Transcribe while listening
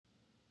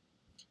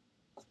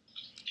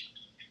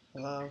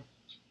Hello.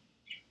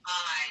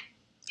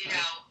 You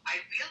know, I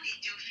really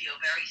do feel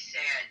very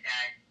sad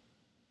that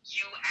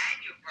you and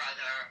your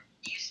brother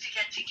used to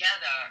get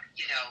together,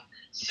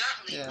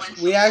 certainly Yeah, once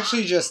we a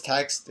actually month. just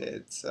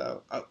texted,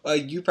 so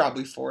you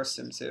probably forced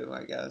him to,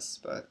 I guess,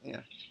 but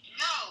yeah.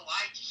 No,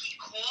 he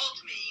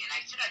called me and I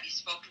said, have you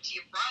spoken to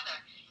your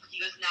brother? He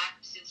goes, not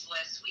since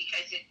last week.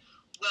 I said,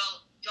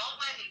 well, don't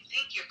let him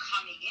think you're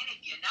coming in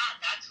if you're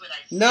not. That's what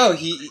I No, said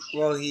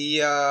because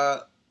you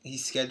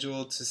he's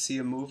scheduled to see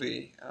a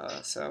movie,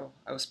 so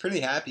I was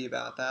pretty happy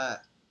about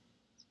that.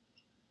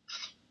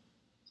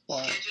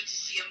 What? scheduled to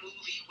see a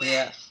movie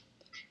Yeah. with.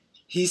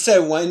 He said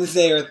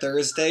Wednesday or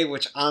Thursday,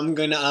 which I'm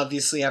gonna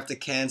obviously have to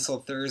cancel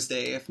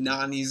Thursday if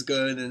Nani's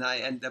good and I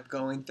end up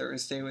going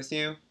Thursday with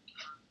you.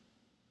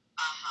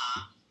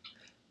 Uh-huh.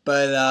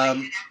 But Why are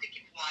you gonna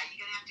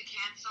have to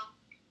cancel?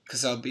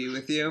 cause I'll be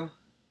with you.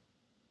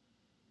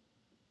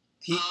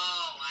 He,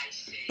 Oh, I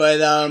see.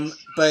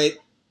 but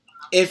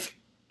if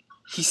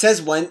he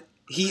says when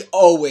he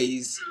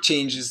always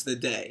changes the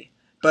day,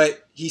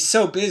 but he's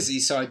so busy,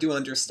 so I do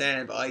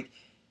understand. But like,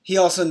 he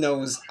also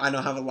knows I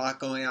don't have a lot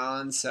going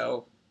on,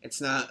 so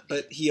it's not.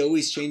 But he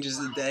always changes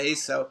the day,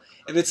 so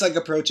if it's like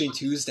approaching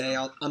Tuesday,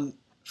 I'm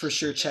for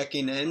sure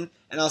checking in,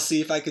 and I'll see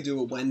if I could do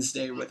a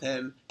Wednesday with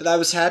him. But I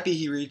was happy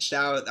he reached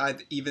out,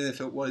 even if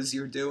it was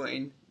your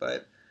doing.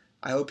 But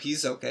I hope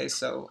he's okay,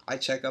 so I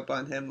check up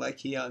on him like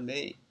he on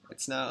me.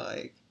 It's not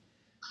like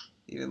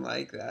even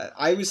like that.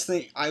 I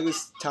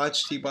was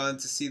touched he wanted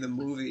to see the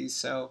movie,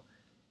 so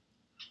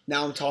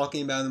now I'm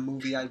talking about a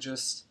movie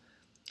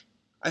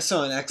I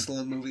saw an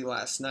excellent movie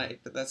last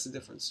night, but that's a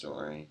different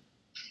story.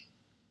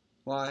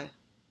 Why?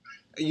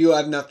 You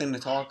have nothing to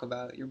talk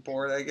about. You're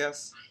bored, I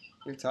guess.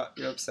 You're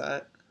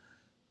upset.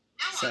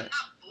 No, I'm So, not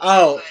bored,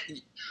 oh, but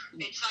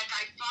it's like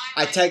I find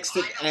I like texted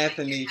I don't make it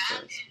Anthony first.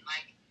 happen.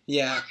 Like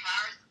Yeah. Mark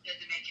Harris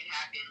doesn't make it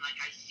happen. Like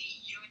I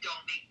see you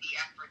don't make the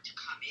effort to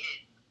come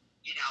in.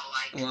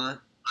 Like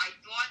What? I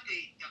thought the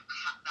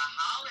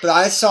But I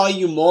holiday. saw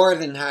you more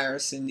than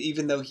Harrison,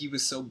 even though he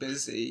was so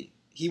busy.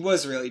 He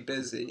was really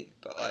busy,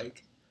 but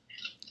like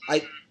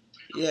I,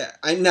 yeah,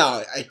 I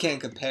know I can't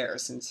compare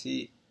since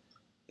he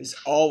is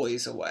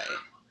always away.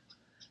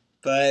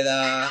 But And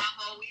I'm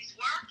always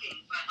working,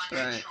 but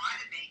like I right. try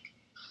to make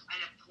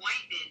an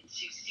appointment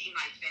to see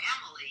my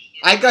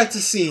family. I got I to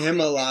just see don't him a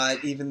make it lot,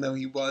 happen. even though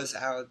he was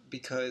out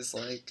because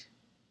like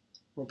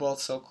we're both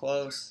so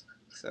close.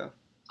 So All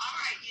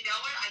right, you know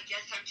what? I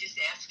guess I'm just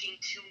asking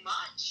too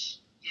much.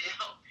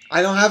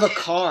 I don't Just have a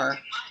asking car.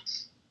 too much.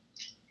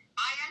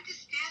 I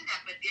understand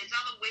that, but there's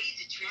other ways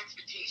of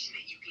transportation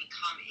that you can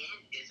come in.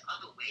 There's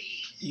other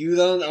ways. You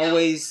don't You know,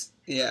 always.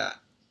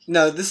 Yeah.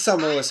 No, this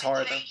summer I was would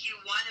hard though. take you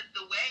one of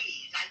the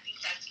ways. I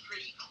think that's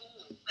pretty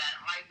cool that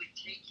I would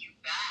take you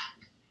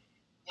back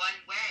one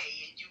way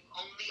and you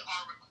only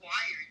are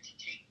required to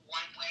take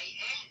one way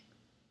in.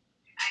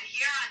 And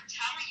here I'm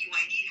telling you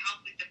I need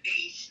help with the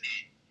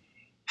basement.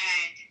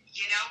 And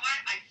you know what?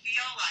 I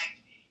feel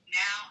like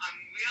now I'm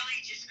really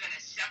just going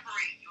to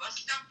separate your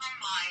stuff from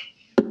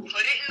mine,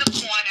 put it in the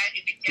corner.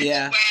 If it gets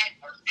Yeah. wet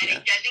and Yeah.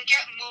 it doesn't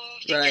get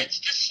moved, it Right. gets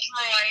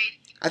destroyed.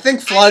 I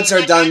think floods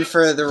are done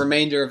for the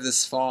remainder of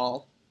this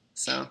fall.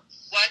 So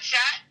What's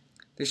that?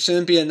 there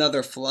shouldn't be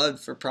another flood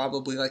for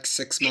probably like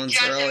 6 months It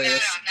doesn't matter.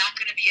 earliest. I'm not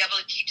going to be able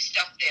to keep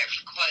stuff there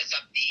because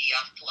of the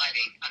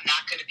flooding. I'm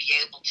not going to be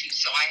able to.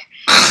 So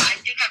I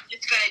think I'm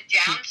just going to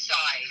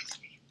downsize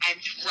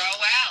and throw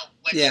out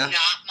what's not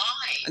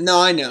mine.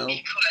 No, I know.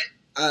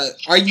 Because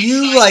are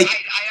you like I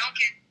don't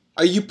get.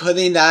 are you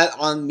putting that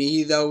on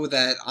me though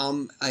that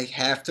I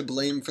have to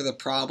blame for the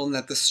problem,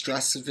 that the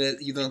stress of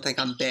it, you don't think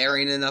I'm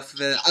bearing enough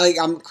of it?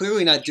 I'm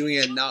clearly not doing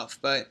enough,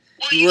 but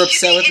Well, you were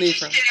upset with me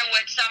for. You should be interested in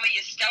what some of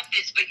your stuff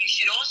is, but you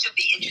should also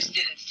be interested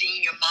in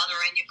seeing your mother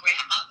and your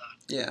grandmother.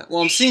 Yeah,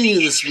 well, I'm seeing you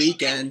this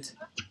weekend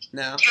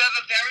now. You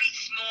have a very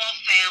small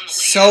family.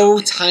 So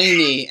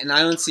tiny, and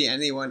I don't see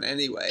anyone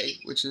anyway,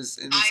 which is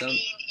in I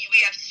mean, we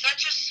have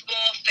such a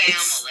small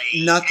family.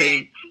 It's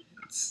nothing.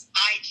 It's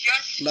I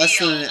just less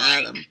feel than an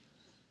like, atom.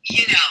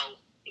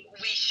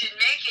 We should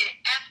make an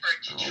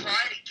effort to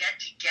try to get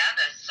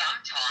together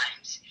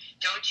sometimes.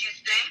 Don't you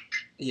think?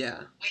 Yeah.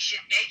 We should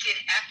make an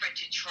effort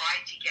to try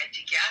to get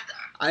together.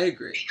 I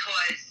agree.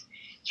 Because,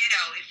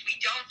 if we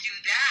don't do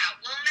that,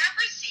 we'll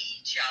never see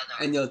each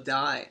other. And you'll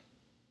die.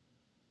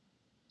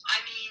 I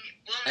mean,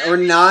 we'll never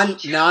see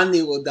each other.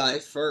 Nani will die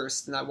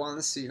first, and I want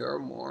to see her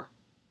more.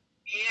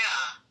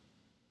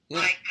 Yeah.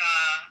 Like,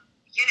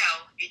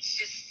 it's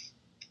just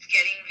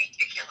getting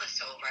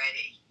ridiculous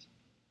already.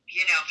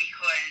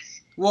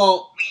 Because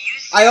well, we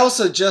used to. I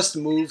also just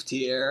moved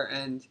here,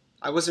 and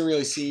I wasn't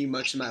really seeing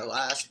much in my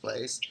last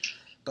place.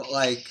 But,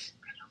 like,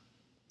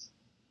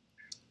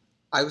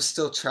 I was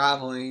still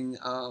traveling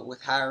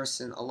with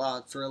Harrison a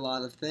lot for a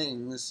lot of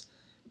things.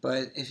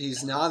 But if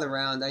he's not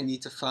around, I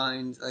need to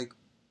find, like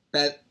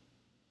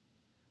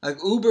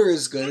Uber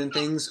is good and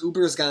things.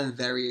 Uber has gotten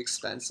very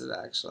expensive,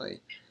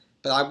 actually.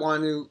 But I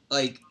want to,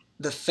 like,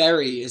 the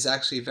ferry is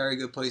actually a very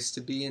good place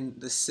to be in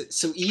the city.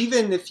 So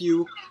even if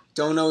you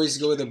don't always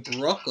go to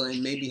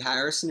Brooklyn, maybe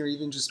Harrison or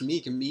even just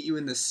me can meet you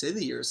in the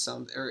city or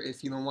something. Or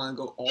if you don't want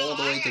to go all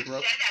the way to Brooklyn. I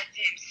have said that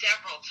to him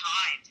several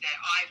times that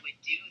I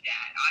would do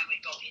that. I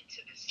would go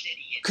into the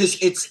city. Because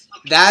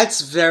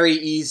that's very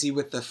easy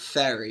with the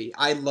ferry.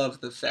 I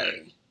love the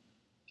ferry.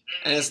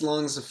 And as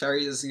long as the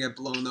ferry doesn't get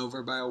blown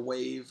over by a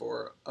wave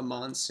or a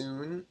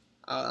monsoon,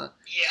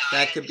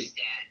 that could be.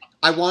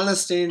 I want to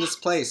stay in this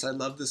place. I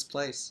love this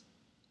place.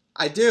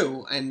 I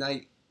do, and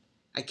I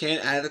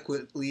can't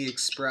adequately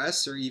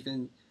express or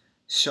even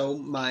show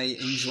my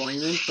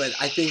enjoyment. But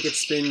I think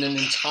it's been an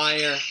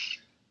entire.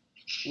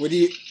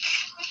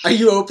 Are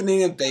you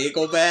opening a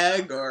bagel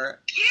bag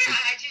or? Yeah,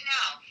 how'd you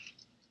know?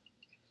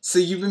 So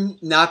you've been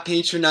not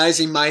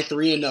patronizing My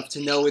 3 enough to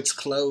know it's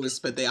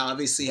closed, but they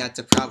obviously had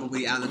to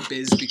probably out of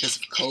biz because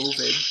of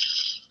COVID.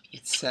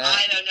 It's sad.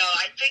 I don't know.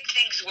 I think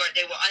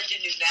they were under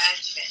new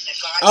management, and the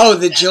guy. Oh,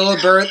 the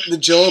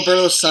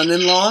Gilberto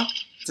son-in-law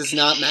does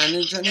not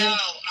manage anything? No,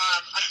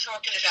 I'm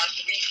talking about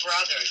Three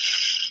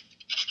Brothers.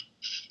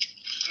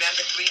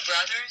 Remember Three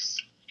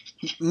Brothers?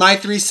 My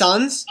 3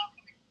 Sons?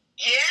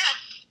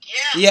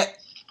 Yeah.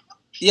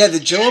 Yeah, the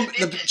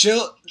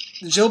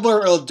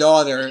Gilberto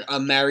daughter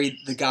married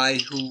the guy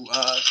who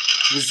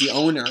was the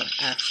owner,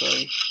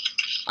 actually.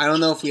 I don't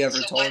know if we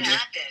ever told you.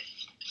 Happened?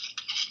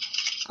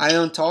 I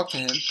don't talk to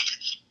him,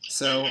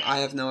 so I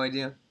have no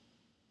idea.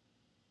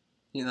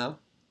 You know?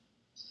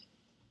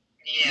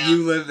 Yeah.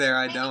 You live there,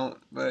 I don't,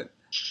 but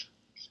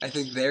I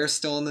think they're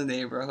still in the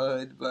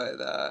neighborhood, but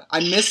I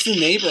miss the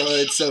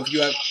neighborhood, so if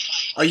you have...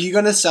 Are you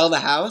going to sell the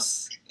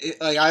house?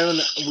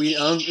 We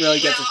don't really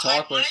get to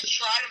talk with you. I want to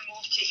try to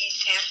move to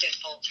East Hampton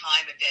full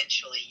time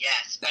eventually,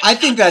 yes. I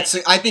think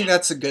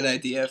that's a good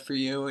idea for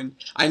you, and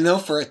I know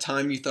for a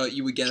time you thought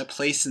you would get a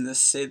place in the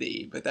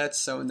city, but that's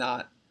so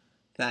not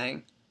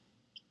thing.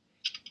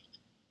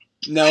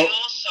 No. And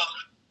also,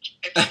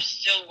 if I'm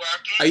still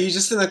working... Are you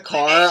just in a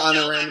car on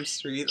a random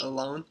street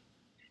alone?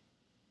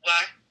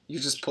 What? You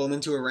just pulled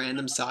into a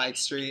random side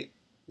street,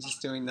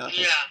 just doing nothing?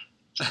 Yeah,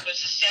 because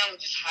the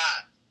sandwich is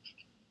hot.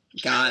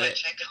 Got it.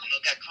 Check it,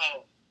 it'll get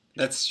cold.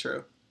 That's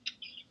true.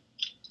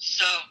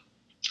 So,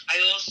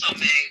 I also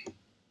made...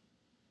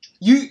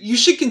 You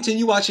should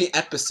continue watching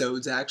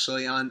episodes,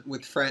 actually,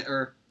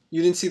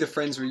 you didn't see the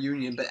Friends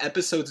reunion, but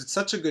episodes, it's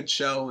such a good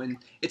show, and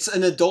it's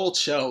an adult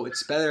show.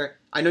 It's better.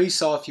 I know you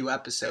saw a few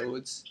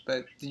episodes,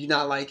 but did you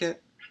not like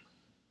it?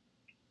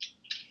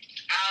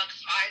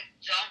 Alex, I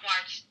don't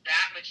watch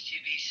that much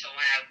TV, so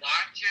when I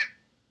watch it,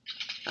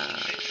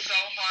 it's so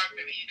hard for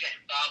me to get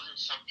involved in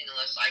something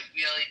unless I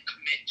really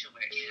commit to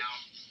it, you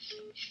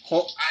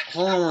know?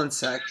 Hold on one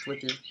sec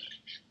with you.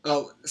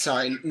 Oh,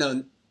 sorry.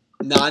 No,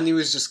 Nani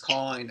was just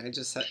calling. I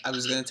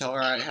was going to tell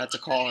her I had to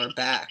call her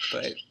back,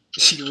 but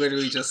she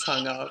literally just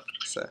hung up,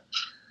 so.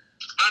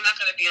 I'm not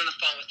going to be on the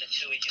phone with the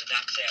two of you,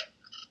 that's it.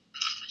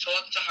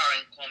 Talk to her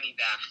and call me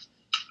back.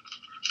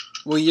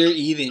 Well, you're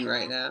eating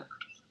right now.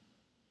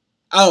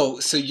 Oh,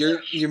 so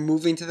you're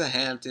moving to the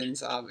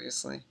Hamptons,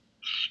 obviously.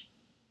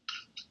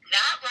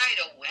 Not right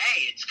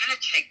away. It's going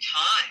to take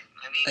time.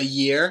 I mean... A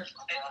year?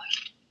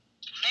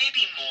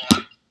 Maybe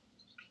more.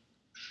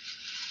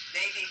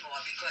 Maybe more,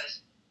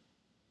 because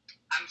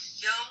I'm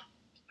still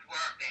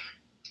working.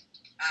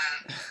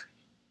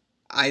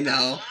 I know. As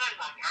long as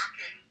I'm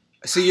working.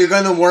 So you're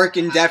going to work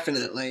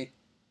indefinitely.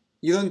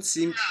 You don't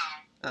seem...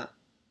 No.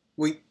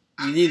 You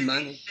need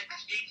money.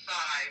 65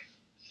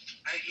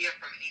 a year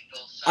from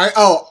April. So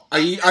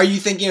Are you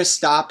thinking of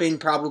stopping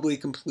probably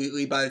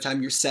completely by the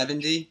time you're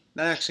 70?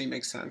 That actually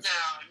makes sense.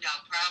 No,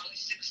 probably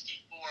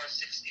 64 or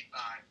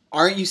 65.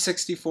 Aren't you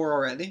 64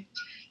 already?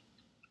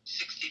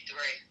 63.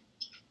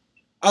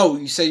 Oh,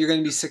 you say you're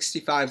going to be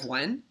 65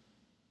 when?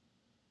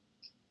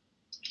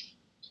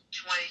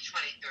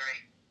 2023.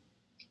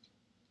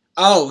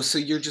 Oh, so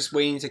you're just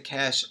waiting to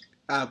cash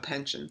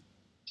pension.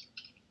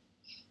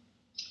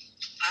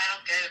 I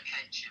don't get a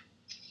pension.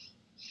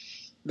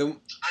 I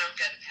don't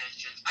get a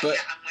pension. I'm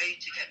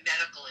waiting to get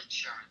medical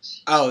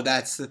insurance. Oh,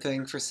 that's the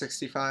thing for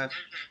 65?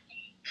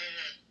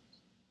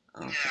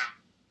 Mm-hmm. Okay. Yeah.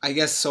 I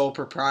guess sole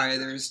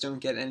proprietors don't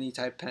get any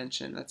type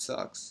pension. That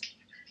sucks.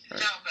 Right.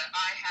 No, but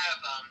I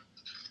have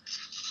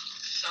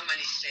some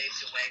money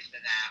saved away for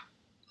that.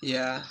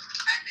 Yeah. And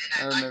then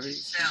I'd like to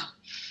sell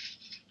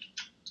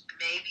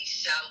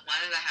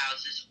one of the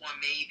houses, or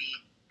maybe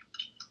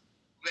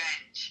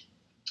rent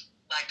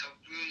like a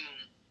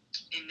room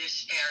in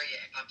this area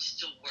if I'm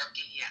still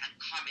working here, and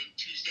come in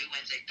Tuesday,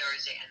 Wednesday,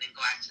 Thursday, and then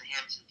go out to the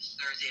Hamptons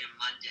Thursday to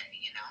Monday,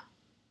 you know?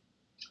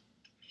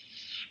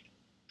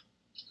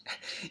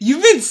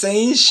 You've been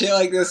saying shit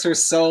like this for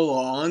so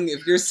long.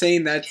 If you're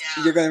saying that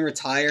you're going to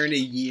retire in a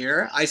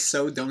year, I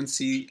so don't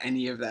see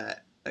any of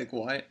that. Like,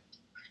 what?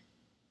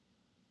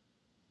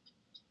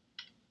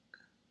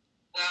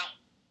 Well,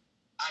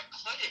 I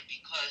couldn't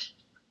because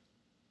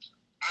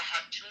I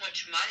have too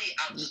much money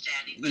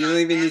outstanding. You don't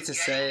even need to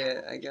say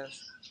it, I guess.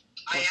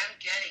 I am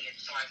getting it,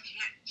 so I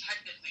can't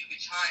technically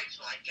retire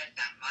until I get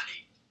that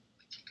money.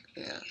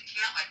 Yeah. You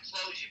can't,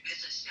 close your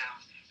business down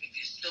if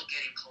you're still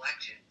getting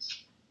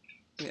collections.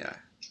 Yeah.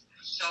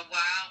 So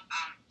while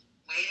I'm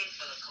waiting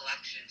for the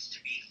collections to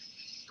be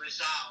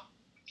resolved,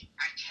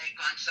 I take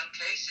on some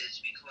cases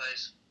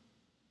because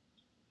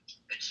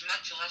it's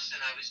much less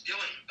than I was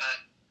doing,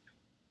 but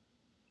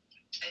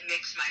it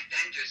makes my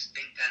vendors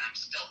think that I'm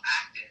still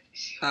active. You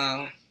see what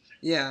I mean?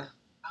 Yeah,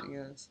 I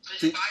guess.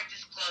 Because if I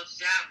just close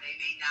down, they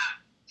may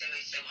not. They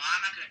may say, well,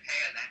 I'm not going to pay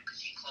her then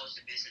because he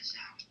closed the business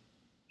now.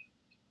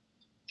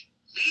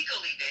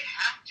 Legally, they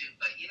have to,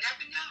 but you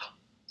never know.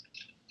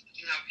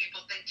 You know, people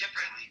think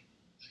differently.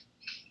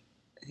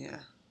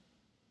 Yeah.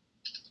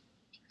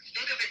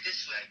 Think of it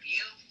this way. If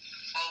you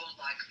owe,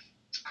 like,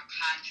 a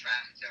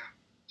contractor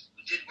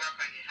who did work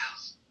on your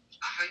house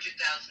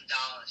 $100,000, and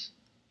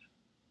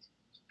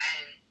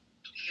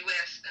you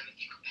ask them if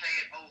you could pay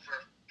it over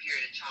a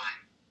period of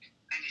time,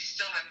 and you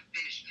still haven't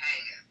finished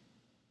paying it,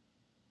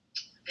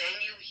 then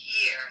you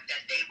hear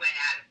that they went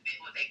out of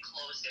business or they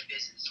closed their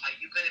business. Are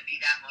you going to be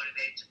that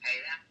motivated to pay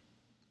them?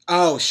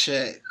 Oh,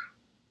 shit.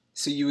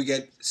 So you would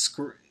get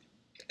screwed.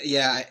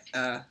 Yeah,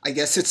 I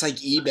guess it's like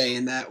eBay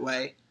in that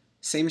way.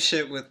 Same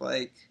shit with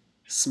like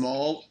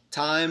small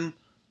time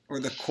or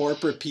the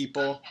corporate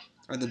people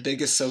or the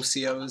biggest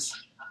socios.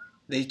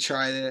 They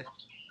try to,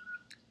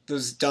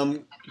 those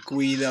dumb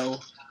Guido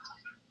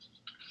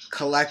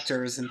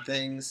collectors and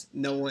things.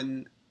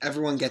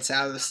 Everyone gets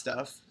out of the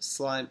stuff.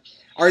 Slime.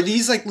 Are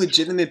these like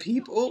legitimate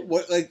people?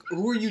 What, like,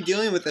 who are you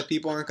dealing with that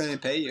people aren't going to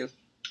pay you?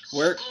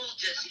 Where? School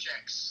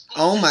districts.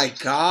 Oh my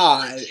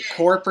God!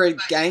 Corporate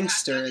But you have to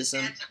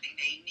gangsterism. understand something.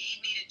 They need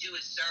me to do a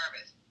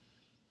service.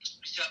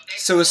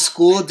 So a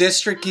school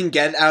district can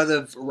get out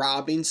of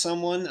robbing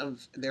someone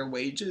of their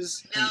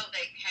wages? No,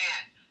 they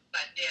can't.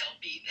 But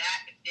there'll be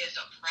that. If there's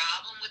a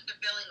problem with the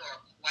billing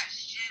or a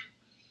question,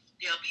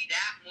 they'll be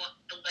that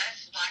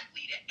less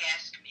likely to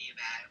ask me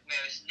about it.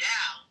 Whereas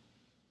now,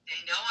 they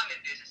know I'm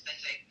in business. They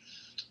say,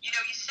 you know,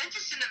 you sent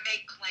us in to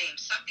make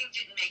claims. Something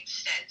didn't make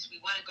sense.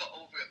 We want to go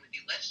over it with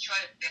you. Let's try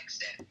to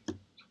fix it.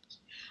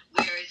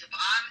 Whereas if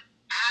I'm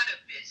out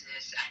of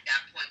business at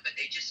that point, but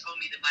they just owe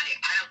me the money,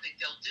 I don't think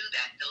they'll do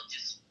that. They'll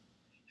just,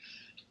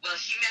 well,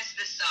 she messed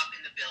this up in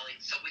the billing,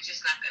 so we're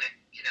just not going to,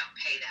 you know,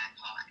 pay that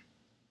part.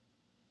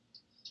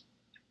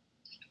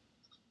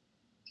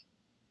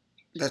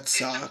 That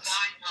sucks. It's a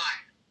fine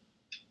line.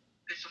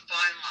 It's a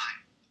fine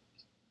line.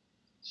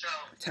 So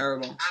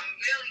Terrible. I'm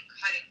really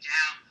cutting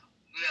down,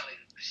 really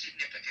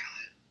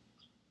significantly.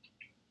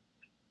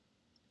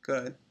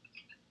 Good.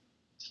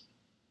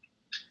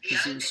 The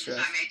other thing is I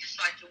may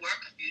decide to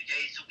work a few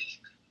days a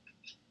week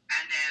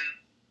and then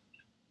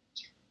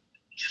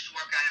just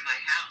work out of my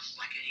house,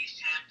 like in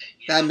East Hampton.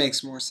 That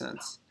makes more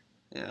sense.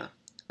 Yeah.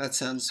 That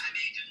sounds I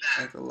may do that.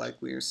 like a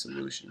likelier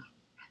solution.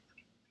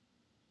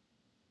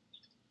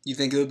 You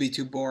think it would be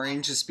too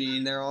boring just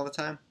being there all the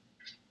time?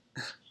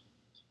 If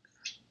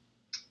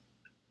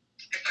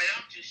I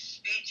don't do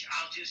speech,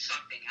 I'll do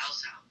something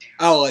else out there.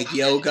 Oh, like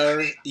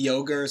yoga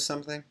or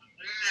something? No.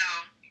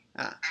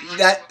 Ah, I like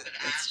to work with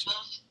that's true.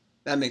 animals.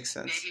 That makes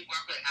sense. Maybe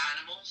work with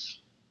animals.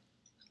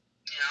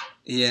 You know?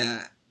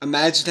 Yeah.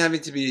 Imagine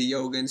having to be a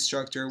yoga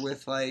instructor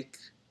with like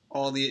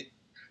all the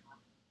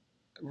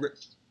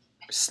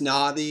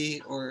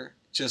snotty or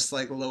just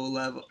like low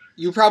level.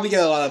 You probably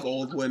get a lot of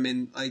old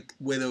women, like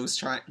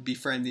widows,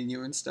 befriending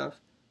you and stuff.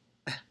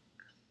 I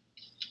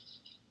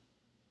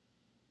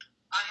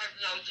have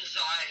no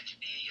desire to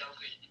be a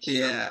yoga instructor.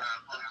 Yeah.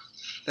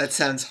 That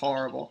sounds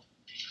horrible.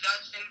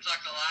 That seems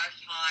like a lot of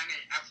time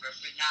and effort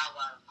for not a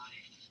lot of money.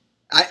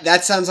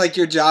 That sounds like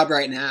your job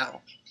right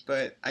now,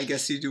 but I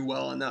guess you do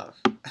well enough.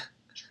 I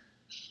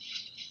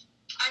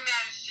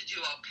managed to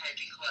do okay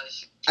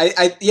because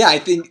I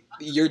think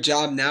your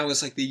job now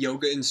is like the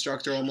yoga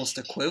instructor almost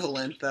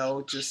equivalent,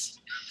 though,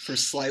 just for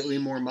slightly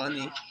more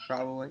money,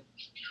 probably.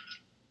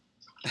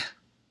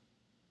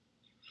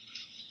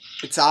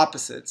 It's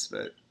opposites,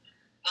 but...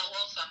 Well,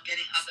 also I'm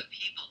getting other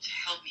people to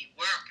help me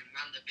work and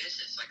run the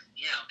business. Like,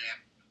 you know,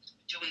 they're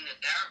doing the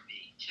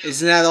therapy, too.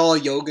 Isn't that all a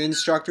yoga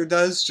instructor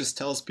does? Just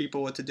tells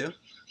people what to do?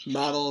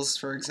 Models,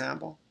 for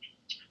example.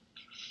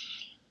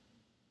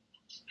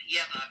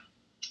 Yeah, but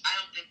I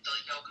don't think the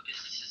yoga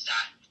business is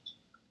that...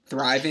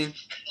 Thriving?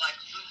 like,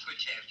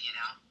 lucrative, you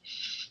know?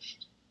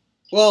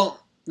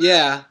 Well,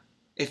 yeah.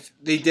 If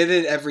they did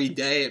it every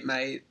day, it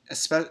might.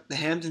 The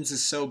Hamptons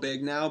is so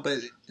big now, but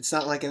it's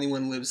not like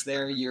anyone lives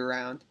there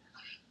year-round.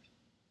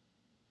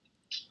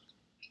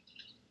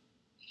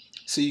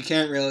 So you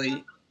can't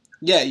really...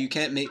 Yeah, you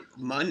can't make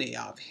money,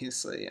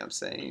 obviously, I'm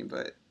saying,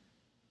 but...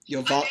 I may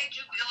do real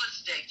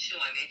estate, too.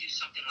 I may do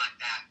something like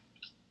that.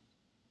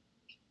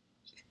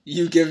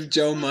 You give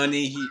Joe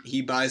money,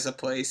 he buys a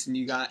place, and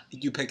you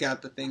pick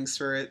out the things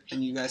for it,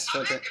 and you guys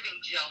flip I'm it. not giving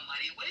Joe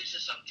money. What is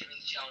this I'm giving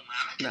Joe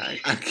No, money?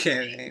 I'm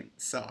kidding.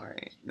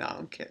 Sorry. No,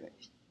 I'm kidding.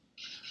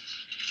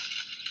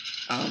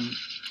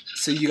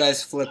 So you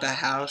guys flip a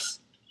house?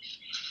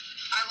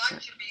 I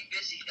like to be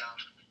busy, though.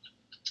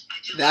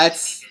 I do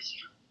That's like to be busy.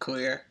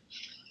 clear.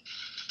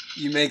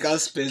 You make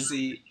us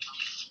busy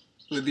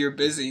with your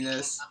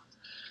busyness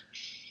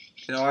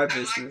in our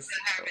business. I like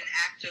to have an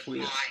active We-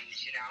 mind,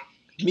 you know?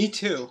 Me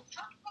too.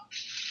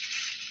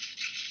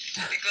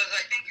 Because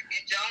I think if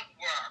you don't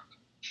work,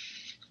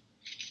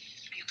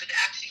 you could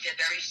actually get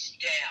very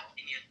stale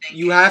in your thinking.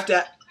 You have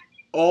to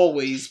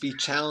always be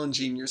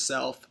challenging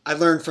yourself. I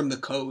learned from the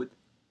code.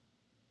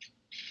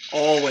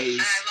 Always.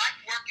 And I like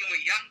working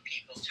with young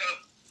people, too.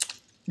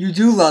 You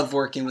do love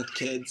working with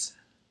kids.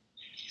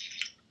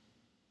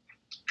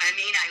 I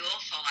mean, I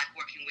also like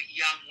working with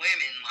young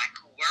women, like,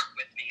 who work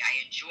with me.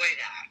 I enjoy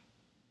that.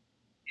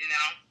 You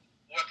know?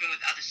 Working with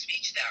other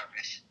speech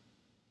therapists.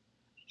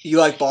 You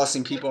like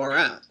bossing people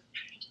around.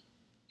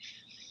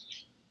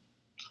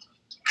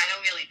 I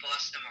don't really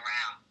boss them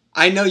around.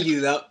 I know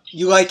you though.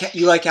 You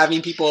like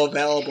having people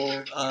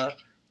available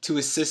to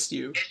assist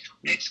you.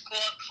 It's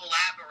called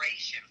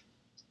collaboration.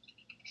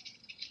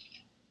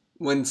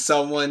 When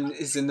someone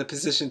is in the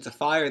position to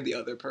fire the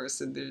other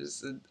person,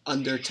 there's an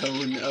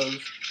undertone of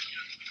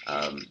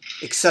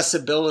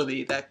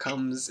accessibility that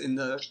comes in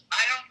the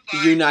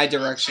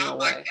unidirectional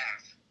way. Like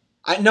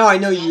I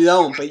know you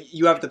don't, but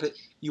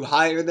you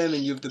hire them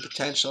and you have the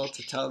potential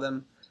to tell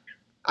them.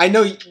 I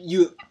know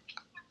you.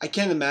 I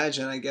can't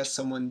imagine. I guess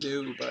someone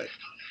do, but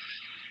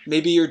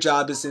maybe your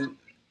job isn't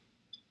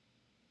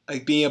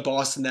like being a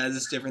boss, and that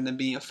is different than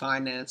being a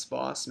finance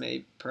boss,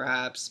 maybe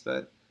perhaps.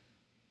 But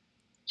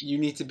you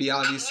need to be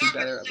obviously I'm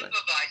more better of a at it.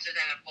 supervisor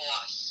than a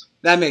boss.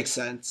 That makes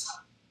sense.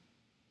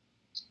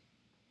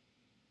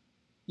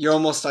 You're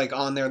almost like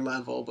on their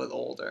level, but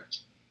older.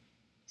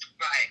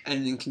 Right.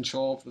 And in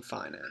control of the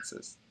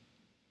finances.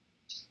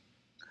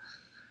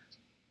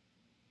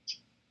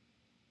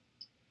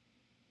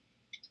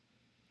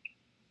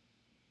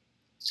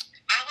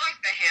 I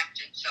like the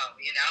Hamptons, though,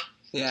 you know?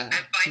 Yeah,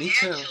 And me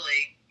too.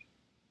 financially,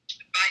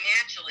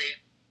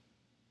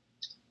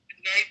 it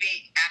may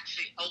be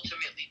actually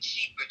ultimately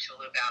cheaper to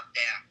live out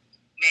there.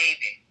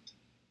 Maybe.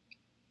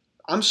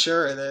 I'm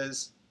sure it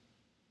is.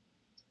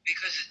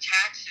 Because the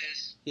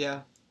taxes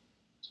Yeah.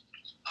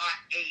 are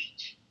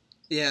 8.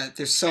 Yeah,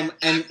 there's some,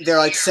 and they're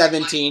like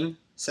 17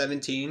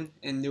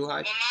 in New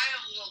Hyde. Well, mine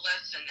are a little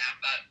less than that,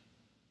 but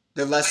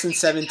They're less I than think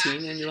 17 the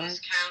in taxes New in Hyde? this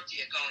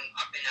county are going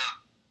up and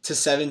up. To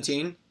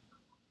 17?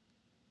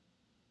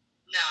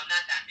 No,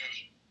 not that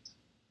many.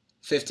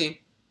 15?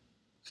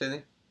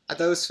 15? I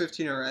thought it was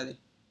 15 already.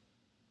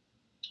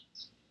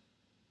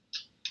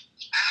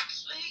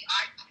 Actually,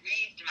 I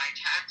grieved my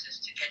taxes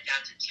to get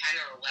down to 10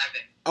 or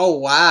 11. Oh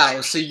wow!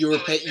 I So you were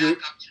going paying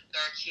back up to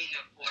 13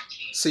 or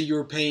 14. So you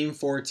were paying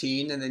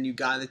 14, and then you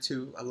got it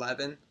to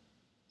 11.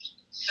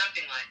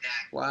 Something like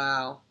that.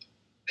 Wow,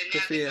 But good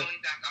now for they're you.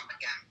 going back up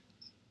again.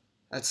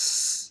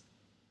 That's.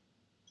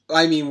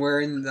 I mean,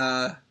 we're in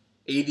the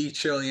 80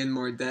 trillion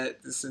more debt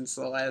since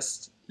the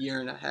last year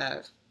and a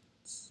half.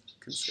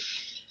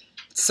 It's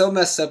so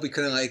messed up. We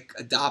couldn't like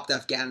adopt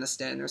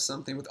Afghanistan or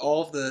something with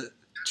all of the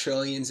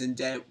trillions in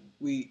debt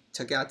we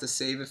took out to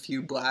save a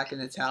few black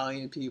and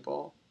Italian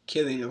people.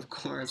 Kidding, of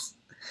course.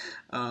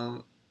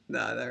 No,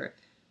 they're.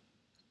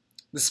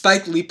 The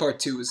Spike Lee part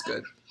 2 is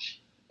good,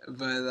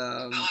 but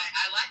I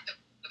like the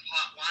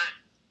part 1.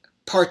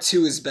 part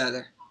 2 is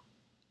better.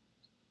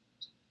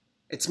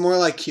 It's more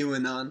like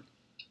QAnon,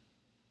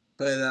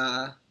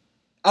 but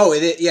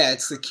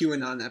it's the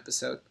QAnon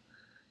episode.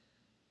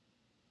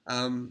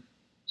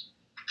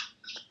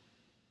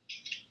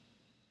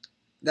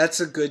 That's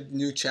a good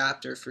new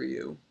chapter for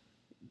you,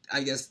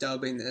 I guess,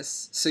 dubbing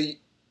this. So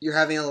you're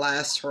having a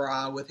last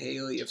hurrah with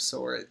Haley of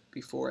sort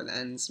before it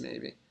ends,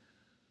 maybe.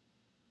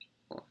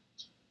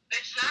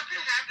 It's not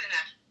going to happen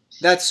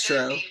That's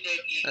true. Maybe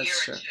a That's year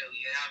true. or 2, you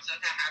know? It's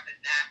not going to happen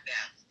that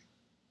fast.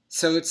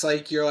 So it's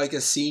like you're like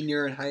a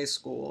senior in high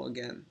school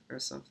again or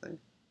something.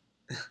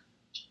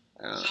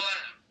 I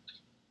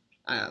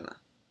don't know.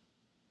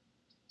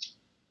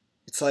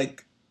 It's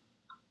like,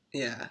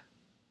 yeah,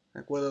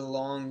 like what a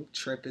long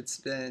trip it's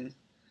been.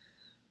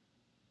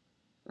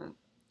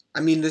 I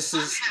mean, this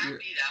is. I'm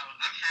happy, though.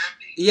 I'm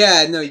happy.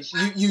 Yeah, no,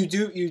 you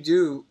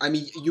do. I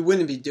mean, you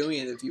wouldn't be doing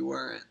it if you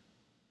weren't.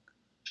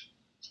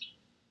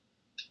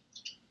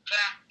 But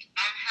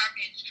I'm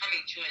happy it's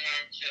coming to an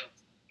end, too.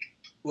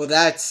 Well,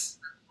 that's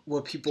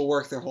what people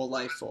work their whole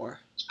life for.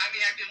 I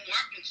mean, I've been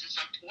working since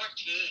I'm 14,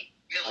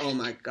 really. Oh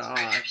my I god.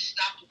 never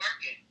stopped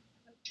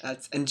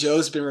working. And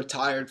Joe's been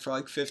retired for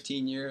like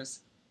 15 years.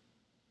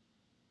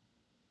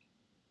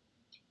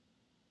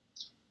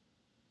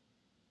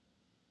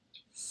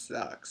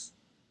 Sucks.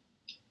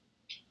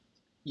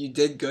 You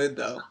did good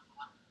though.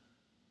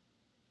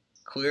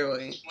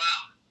 Clearly. Well,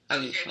 I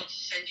was able to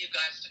send you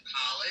guys to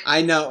college.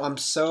 I know. I'm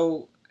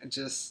so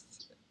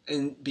just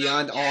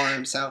beyond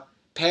arms how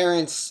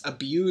parents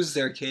abuse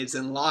their kids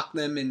and lock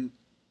them in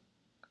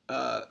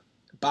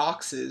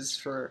boxes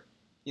for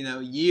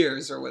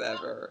years or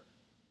whatever.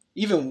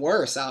 Even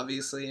worse,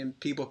 obviously, and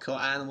people kill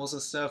animals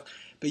and stuff.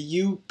 But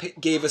you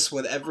gave us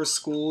whatever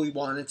school we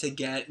wanted to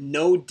get,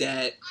 no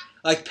debt.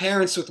 Like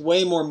parents with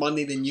way more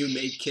money than you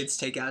made kids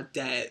take out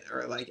debt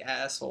or like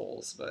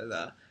assholes.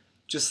 But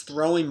just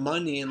throwing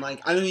money and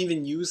like I don't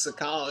even use the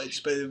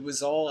college, but it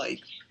was all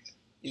like,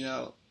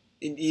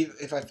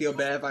 if I feel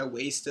bad if I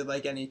wasted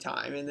like any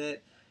time in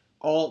it,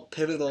 all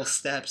pivotal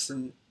steps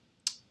and,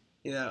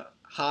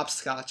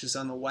 hopscotches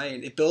on the way,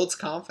 and it builds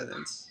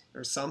confidence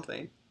or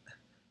something.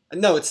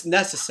 No, it's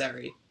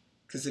necessary,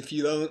 because if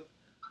you don't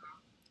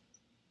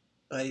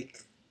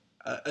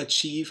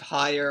achieve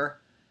higher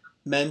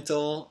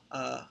mental,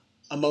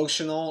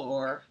 emotional,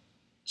 or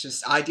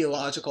just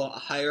ideological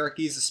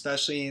hierarchies,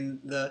 especially in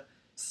the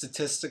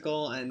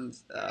statistical and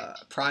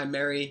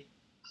primary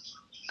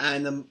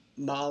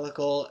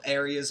animalical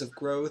areas of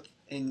growth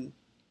in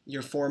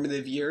your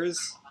formative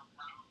years.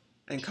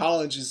 And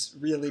college is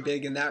really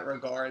big in that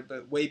regard,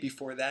 but way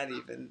before that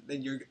even,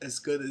 then you're as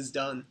good as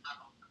done.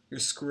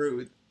 You're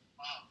screwed.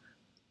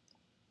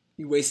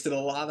 You wasted a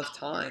lot of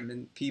time,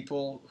 and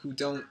people who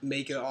don't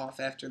make it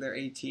off after they're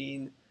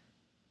 18,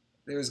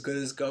 they're as good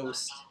as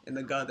ghosts in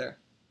the gutter.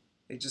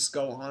 They just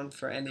go on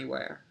for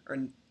anywhere,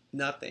 or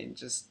nothing,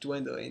 just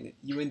dwindling.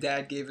 You and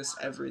Dad gave us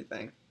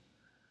everything.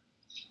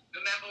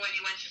 Remember when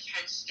you went to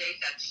Penn State,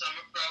 that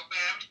summer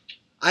program?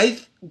 I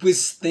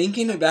was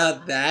thinking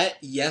about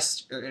that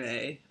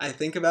yesterday. I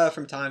think about it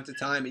from time to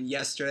time, and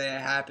yesterday I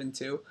happened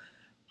to.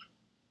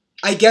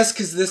 I guess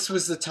because this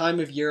was the time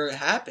of year it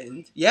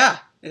happened. Yeah,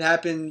 it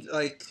happened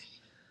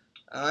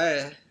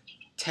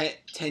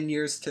 10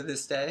 years to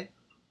this day,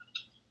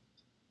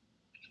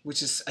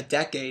 which is a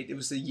decade. It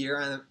was the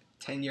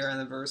 10-year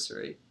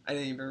anniversary. I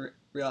didn't even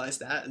realize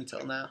that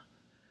until now.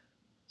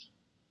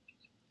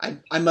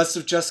 I must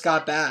have just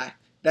got back.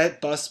 That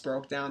bus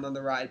broke down on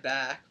the ride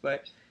back,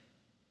 but...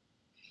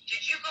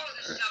 Did you go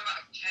the summer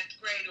of 10th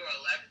grade or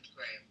 11th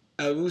grade?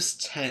 It was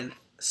 10th,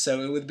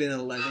 so it would have been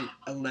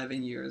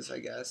 11 years, I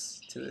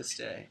guess, to this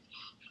day.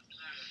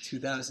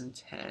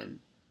 2010.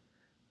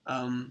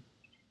 I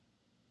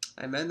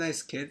met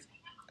nice kids.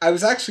 I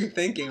was actually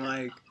thinking,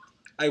 I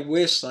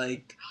wish,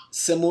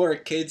 similar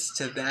kids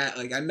to that.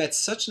 I met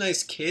such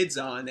nice kids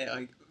on it.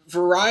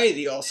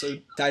 Variety also,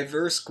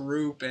 diverse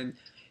group, and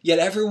yet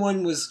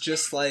everyone was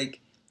just,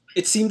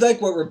 it seemed like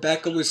what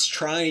Rebecca was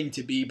trying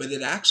to be, but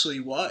it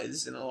actually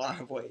was in a lot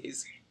of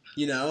ways.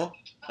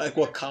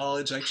 What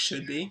college,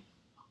 should be.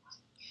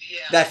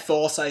 Yeah. That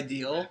false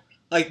ideal.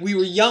 We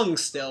were young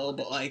still,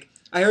 but,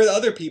 I heard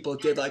other people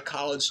did,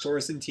 college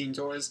tours and teen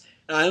tours,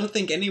 and I don't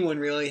think anyone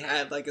really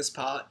had, a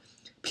spot.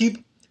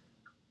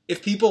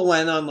 If people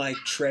went on,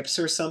 trips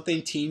or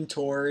something, teen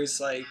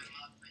tours,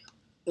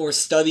 or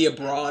study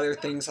abroad or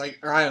things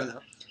or I don't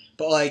know.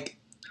 But,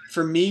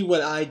 for me,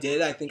 what I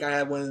did, I think I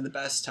had one of the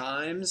best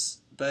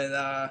times, but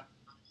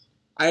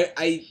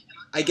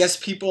I guess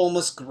people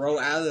almost grow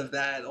out of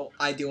that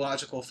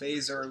ideological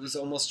phase, or it was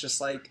almost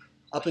just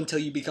up until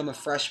you become a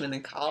freshman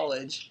in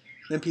college,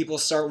 then people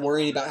start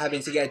worrying about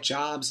having to get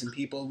jobs, and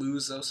people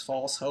lose those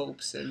false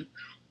hopes, and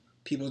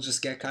people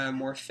just get kind of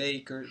more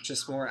fake or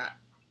just more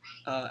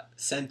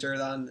centered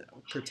on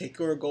a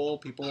particular goal.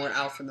 People weren't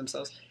out for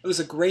themselves. It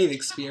was a great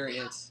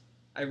experience.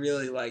 I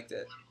really liked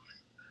it.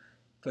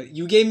 But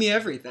you gave me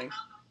everything.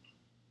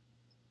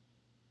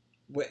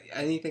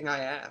 Anything I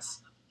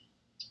asked.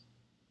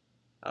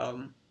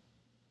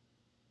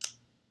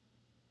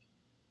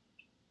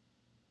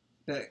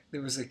 That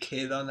there was a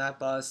kid on that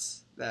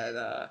bus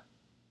that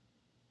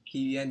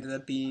he ended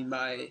up being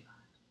my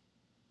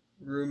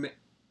roommate.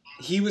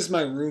 He was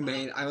my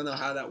roommate. I don't know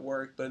how that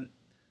worked, but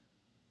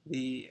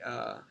the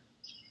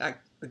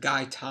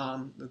guy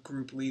Tom, the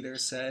group leader,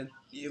 said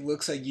it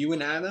looks like you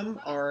and Adam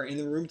are in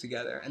a room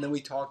together. And then we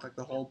talked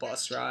the whole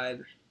bus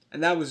ride,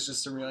 and that was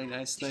just a really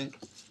nice thing.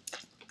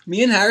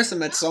 Me and Harrison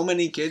met so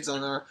many kids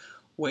on our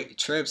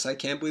trips. I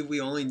can't believe we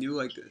only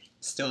knew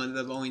still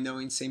ended up only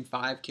knowing the same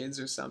 5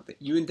 kids or something.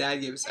 You and Dad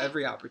gave us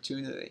every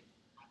opportunity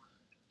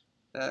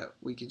that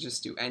we could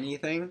just do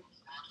anything.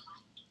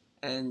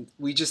 And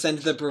we just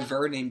ended up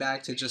reverting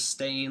back to just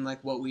staying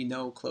what we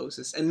know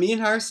closest. And me and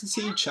Harrison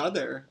see each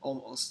other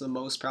almost the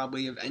most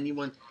probably of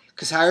anyone.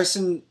 Because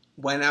Harrison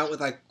went out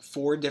with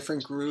 4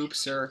 different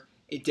groups or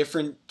 8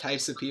 different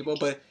types of people.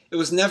 But it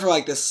was never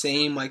the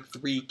same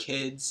 3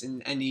 kids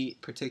in any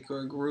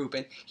particular group.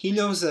 And he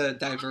knows a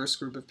diverse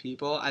group of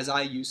people as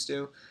I used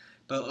to.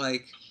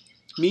 But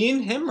me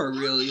and him are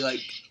really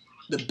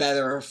the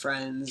better of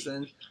friends.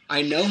 And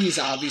I know he's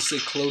obviously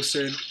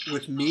closer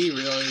with me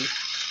really.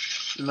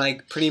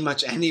 Pretty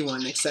much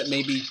anyone except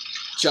maybe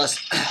just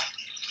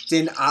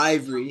Din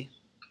Ivory.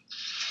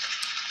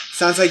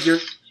 Sounds like you're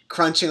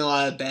crunching a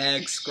lot of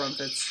bags,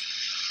 Crumpets.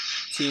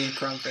 Tea and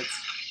Crumpets.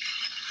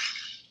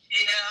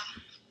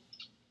 Yeah.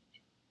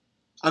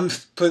 I'm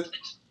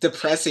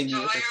depressing you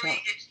at the top.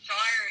 It's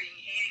tiring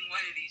eating one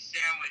of these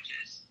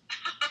sandwiches.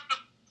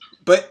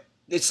 But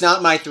it's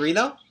not my 3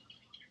 though?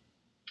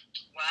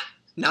 What?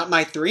 Not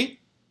my 3?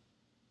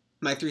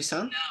 My 3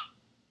 son?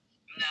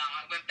 No,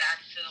 I went back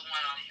to the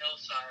one on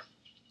Hillside.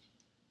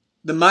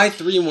 The My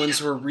 3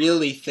 ones were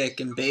really thick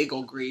in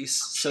bagel grease,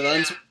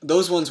 so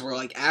those ones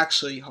were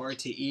actually hard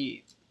to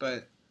eat,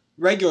 but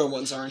regular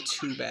ones aren't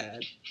too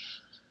bad.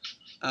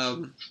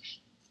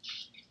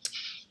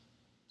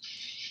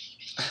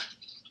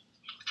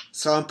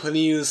 So I'm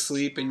putting you to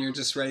sleep and you're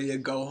just ready to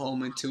go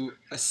home into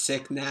a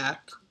sick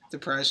nap,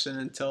 depression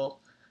until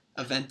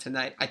event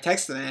tonight. I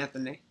texted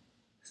Anthony.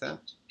 So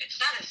It's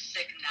not a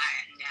sick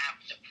nap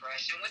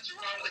depression. What's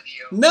wrong with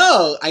you?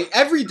 no,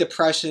 every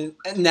depression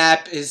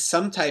nap is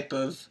some type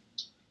of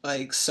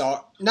like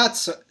not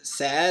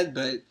sad,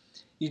 but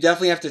you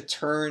definitely have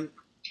to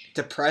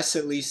depress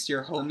at least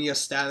your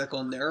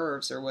homeostatical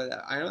nerves or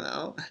whatever. I don't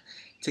know,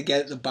 to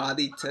get the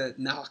body to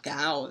knock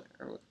out,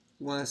 or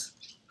you want to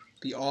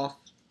be off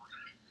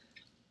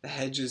the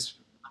hedges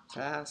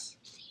fast.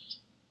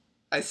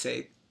 I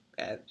say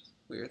bad,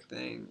 weird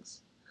things.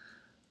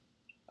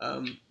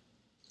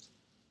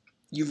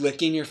 You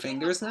licking your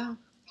fingers now?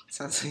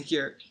 Sounds like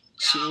you're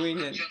chewing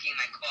I'm and. drinking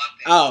my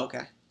coffee. Oh,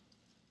 okay.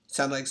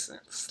 Sound like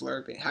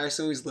slurping.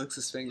 Harrison always licks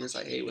his fingers.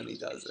 I hate when he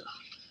does it.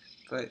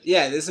 But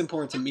yeah, it is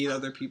important to meet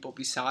other people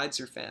besides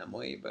your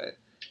family. But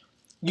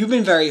you've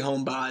been very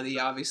homebody,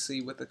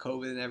 obviously, with the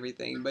COVID and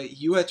everything. But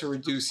you had to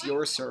reduce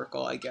your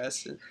circle, I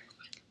guess.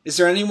 Is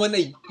there anyone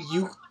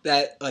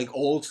that like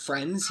old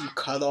friends you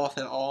cut off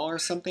at all or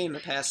something in the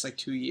past like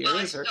 2 years? Well,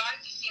 I Or started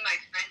to see my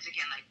friends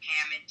again, like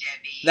Pam and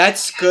Debbie.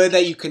 that's good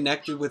that you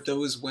connected with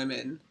those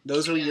women.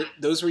 Those were your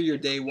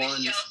day ones.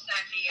 Michelle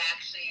sent me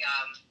actually a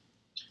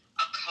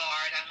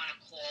card. I want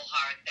to call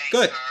her. Thank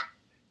Good. her.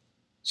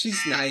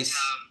 She's And, nice. I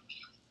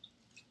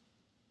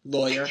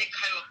Lawyer. did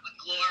cut off with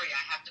Gloria. I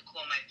have to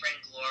call my friend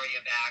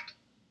Gloria back.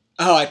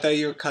 Oh, I thought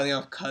you were cutting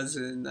off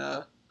cousin.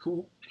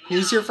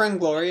 Who's your friend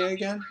Gloria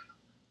again?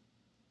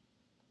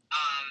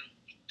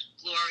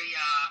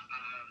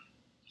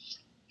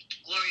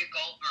 Gloria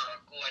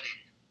Goldberg Gordon.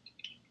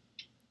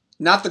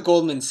 Not the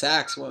Goldman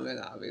Sachs woman,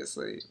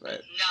 obviously,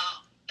 but No,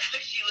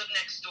 she lived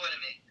next door to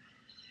me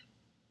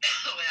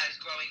when I was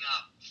growing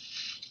up.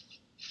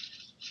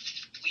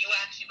 We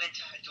actually went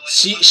to her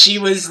daughter. she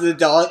was the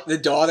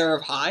daughter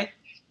of High.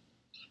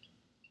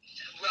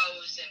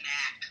 Rose and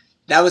Mac.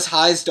 That was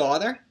High's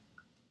daughter.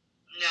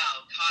 No,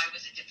 Kai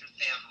was a different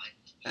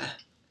family.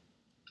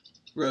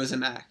 Rose and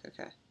Mac.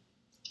 Okay.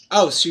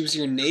 Oh, she was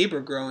your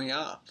neighbor growing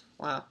up.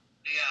 Wow.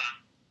 Yeah.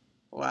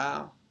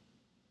 Wow.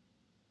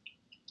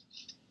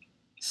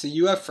 So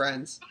you have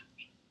friends.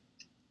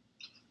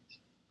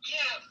 Yeah.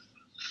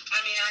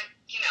 I mean,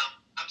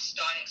 I'm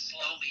starting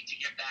slowly to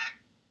get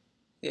back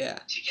Yeah.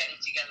 to getting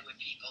together with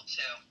people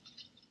too.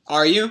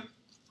 Are you?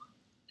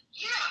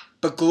 Yeah.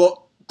 But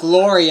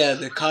Gloria,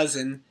 the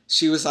cousin,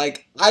 she was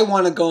like, I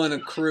want to go on a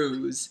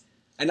cruise.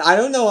 And I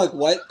don't know like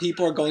what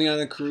people are going on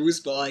a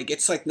cruise, but like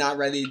it's like not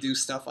ready to do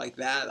stuff like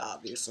that,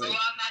 obviously. Well,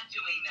 I'm not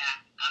doing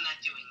that.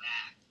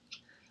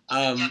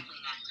 Definitely not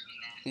doing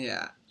that.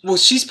 Yeah. Well,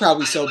 she's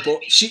probably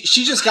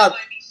she just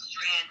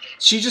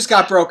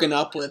got broken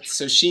up with,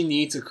 so she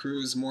needs a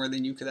cruise more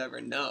than you could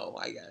ever know,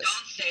 I guess.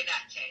 Don't say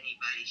that to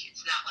anybody.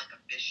 It's not like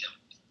official.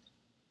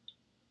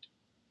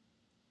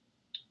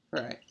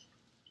 Right.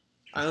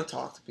 I don't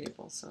talk to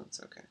people, so it's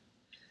okay.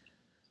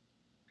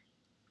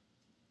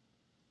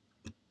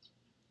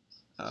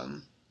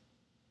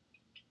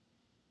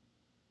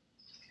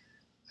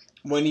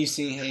 When are you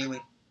seeing Haley?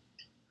 I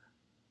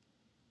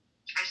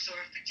saw her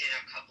for dinner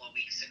a couple of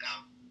weeks ago.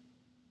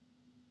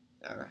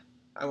 Alright.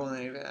 I won't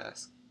even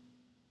ask.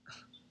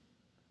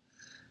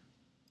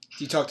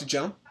 Do you talk to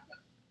Joan?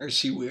 Or is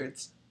she weird?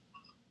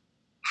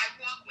 I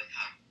walk with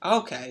her.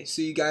 Okay,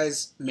 so you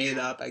guys made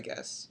up, I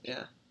guess.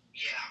 Yeah.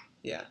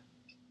 Yeah.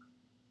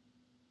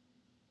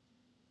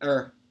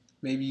 Or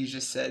maybe you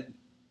just said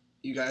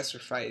you guys were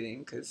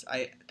fighting, because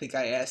I think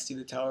I asked you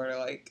to tell her to,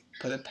 like,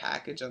 put a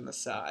package on the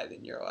side,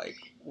 and you're like,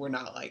 we're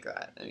not like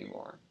that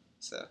anymore.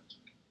 So,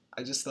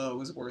 I just thought it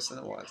was worse than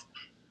it was.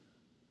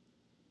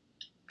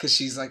 Because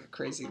she's, like, a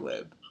crazy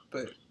lib.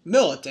 But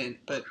militant,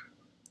 but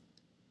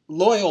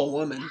loyal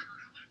woman.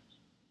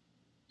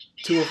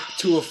 To a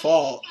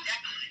fault.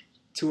 Definitely.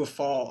 To a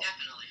fault.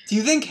 Definitely. Do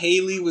you think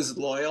Haley was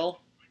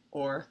loyal?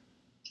 Or...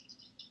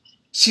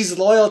 She's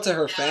loyal to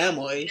her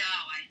family. No,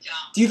 I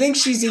don't. Do you think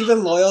she's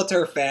even loyal to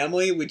her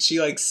family? Would she,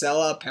 like,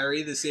 sell out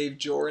Perry to save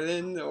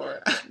Jordan?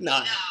 Or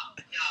not? No.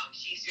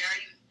 She's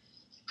very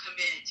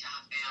committed to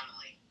her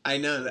family. I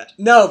know that.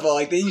 No, but,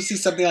 like, then you see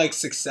something like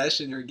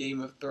Succession or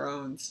Game of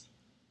Thrones.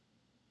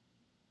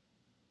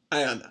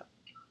 I don't know.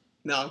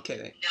 No, I'm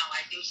kidding. No,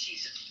 I think she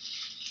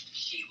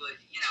would,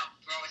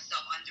 throw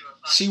herself under a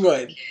bus. She for would.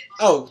 her kids.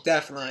 Oh,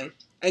 definitely.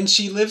 And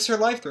she lives her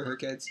life through her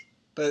kids.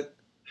 But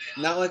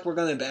Yeah. not like we're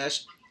gonna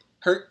bash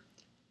her.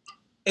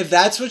 If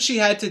that's what she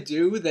had to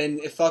do, then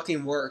it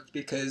fucking worked,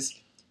 because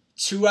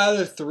 2 out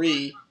of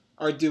 3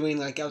 are doing,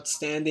 like,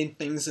 outstanding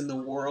things in the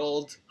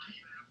world.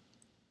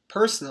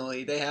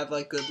 Personally, they have,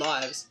 like, good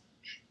lives.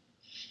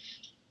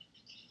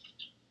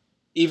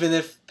 Even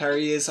if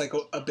Perry is, like,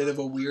 a bit of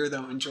a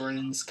weirdo and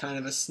Jordan's kind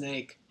of a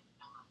snake.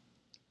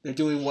 They're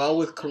doing well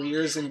with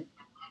careers and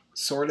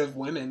sort of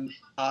women,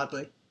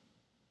 oddly.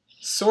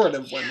 Sort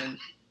of women.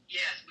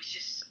 Yes, which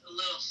is a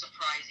little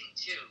surprising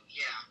too.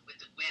 Yeah, with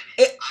the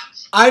women.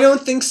 I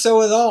don't think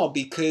so at all,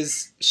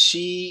 because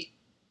she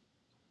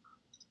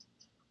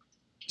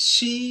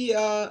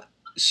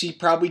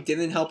probably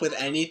didn't help with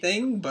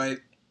anything, but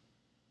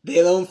they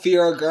don't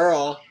fear a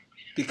girl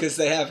because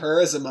they have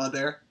her as a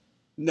mother.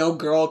 No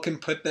girl can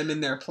put them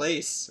in their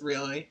place,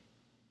 really.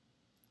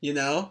 You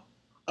know?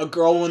 a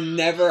girl will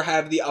never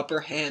have the upper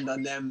hand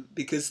on them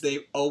because they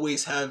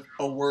always have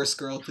a worse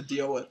girl to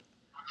deal with.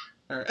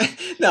 Or,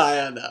 no, I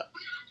don't know.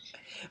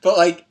 But,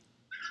 like,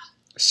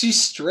 she's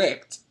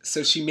strict,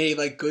 so she made,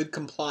 like, good,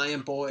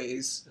 compliant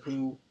boys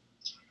who...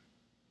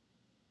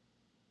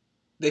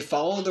 They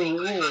follow the rules.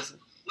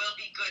 Will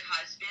be good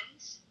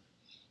husbands?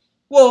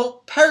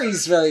 Well,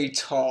 Perry's very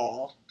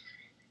tall,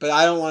 but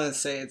I don't want to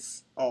say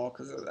it's all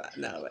because of that.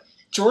 No, but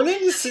Jordan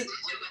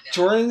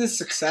is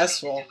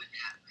successful.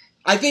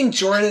 I think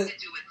Jordan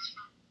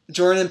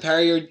and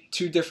Perry are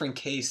two different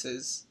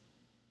cases.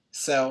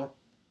 So,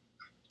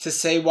 to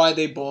say why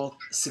they both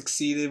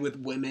succeeded with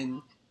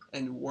women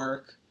and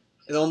work,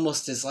 it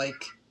almost is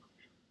like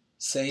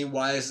saying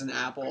why is an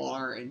apple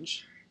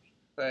orange.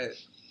 But,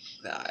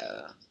 nah, I don't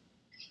know.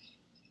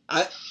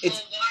 It's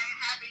well, why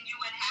haven't you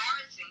and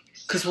Harrison?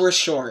 Because we're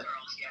short.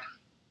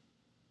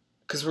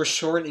 Because we're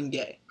short and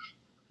gay.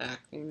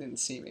 Acting didn't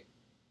see me.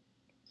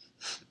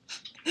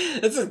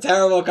 That's a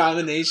terrible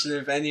combination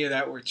if any of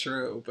that were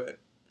true, but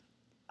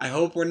I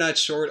hope we're not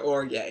short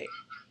or gay.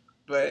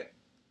 But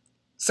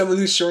someone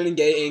who's short and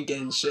gay ain't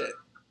getting shit.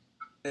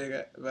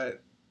 Okay,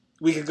 but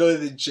we could go to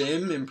the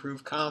gym,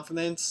 improve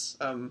confidence,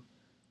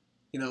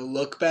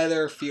 look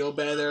better, feel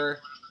better,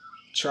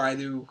 try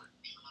to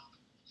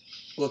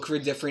look for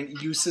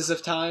different uses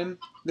of time.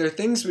 There are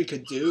things we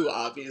could do,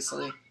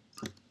 obviously.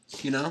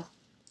 You know?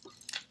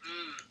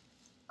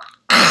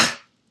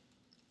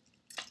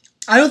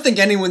 I don't think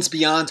anyone's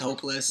beyond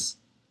hopeless,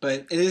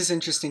 but it is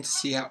interesting to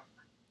see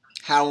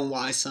how and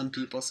why some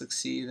people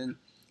succeed. And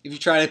if you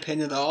try to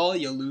pin it all,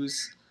 you'll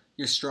lose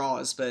your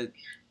straws, but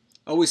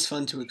always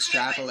fun to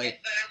extrapolate.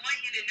 But I want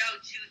you to know,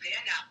 too,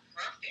 they're not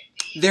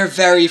perfect. They're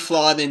very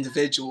flawed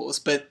individuals,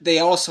 but they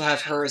also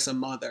have her as a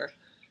mother.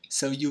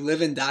 So you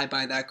live and die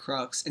by that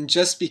crux. And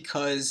just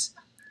because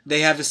they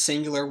have a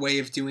singular way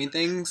of doing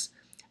things,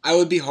 I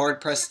would be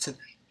hard-pressed to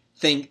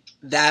think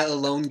that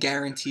alone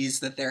guarantees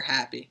that they're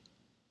happy.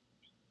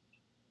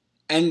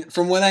 And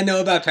from what I know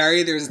about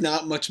Perry, there's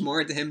not much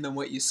more to him than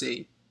what you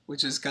see,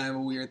 which is kind of a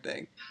weird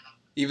thing.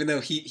 Even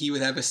though he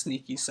would have a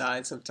sneaky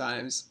side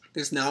sometimes,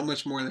 there's not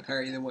much more to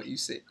Perry than what you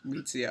see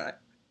meets the eye.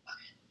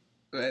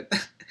 But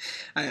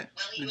well,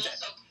 he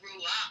also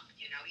grew up.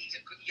 You know, he's a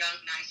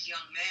nice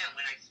young man.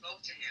 When I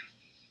spoke to him,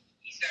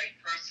 he's very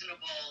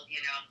personable.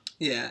 You know.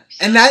 Yeah,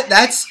 and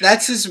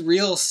that's his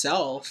real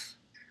self.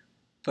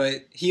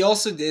 But he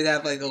also did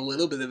have like a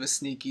little bit of a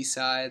sneaky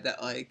side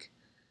that like.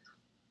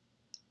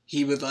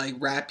 He would, like,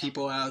 rat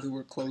people out who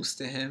were close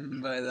to him,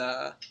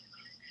 but,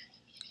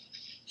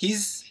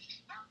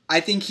 I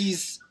think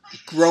he's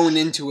grown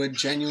into a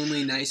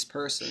genuinely nice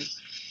person.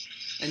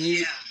 And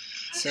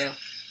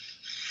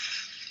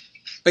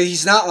but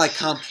he's not, like,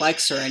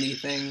 complex or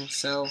anything,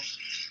 so.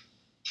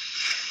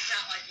 He's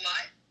not like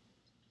what?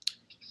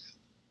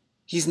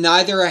 He's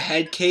neither a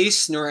head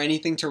case nor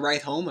anything to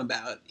write home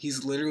about.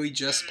 He's literally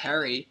just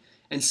Perry.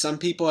 And some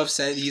people have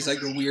said he's,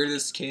 like, the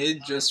weirdest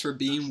kid just for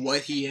being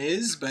what he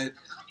is, but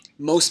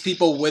most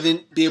people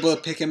wouldn't be able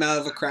to pick him out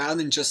of a crowd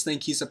and just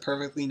think he's a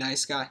perfectly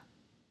nice guy,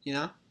 you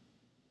know?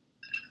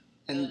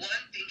 And well,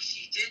 one thing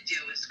she did do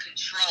is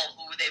control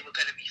who they were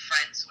going to be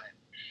friends with,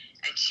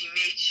 and she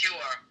made sure.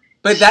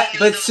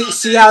 But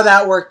see how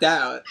that worked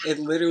out. It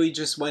literally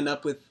just went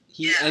up with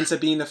ends up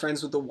being the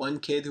friends with the one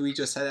kid who he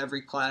just had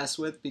every class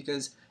with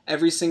because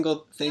every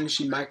single thing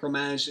she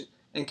micromanaged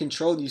and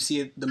controlled. You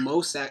see it the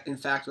most, in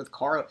fact, with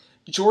Carl.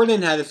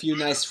 Jordan had a few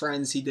nice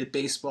friends he did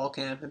baseball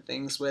camp and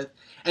things with.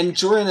 And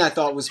Jordan, I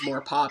thought, was more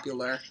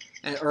popular.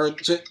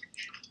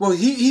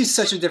 He's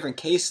such a different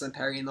case than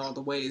Perry in all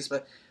the ways,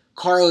 but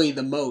Carly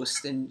the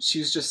most. And she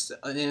was just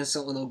an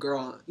innocent little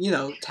girl, you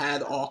know,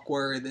 tad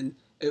awkward. And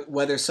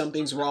whether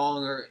something's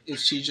wrong or if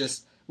she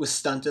just was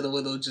stunted a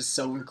little, just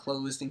so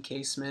enclosed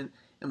encasement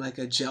in like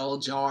a gel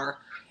jar.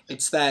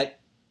 It's that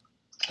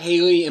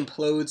Haley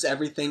implodes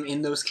everything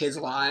in those kids'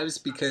 lives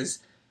because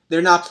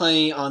they're not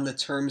playing on the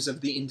terms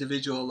of the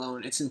individual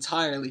alone. It's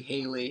entirely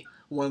Haley,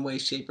 one way,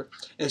 shape, or...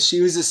 If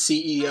she was a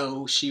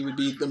CEO, she would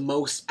be the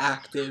most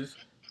active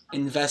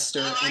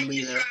investor and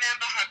leader. I just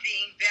remember her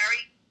being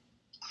very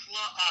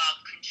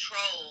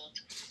controlled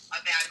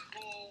about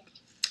who...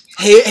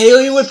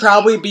 Haley would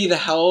probably be the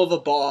hell of a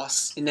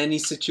boss in any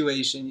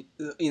situation.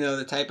 You know,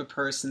 the type of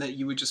person that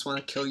you would just want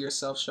to kill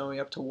yourself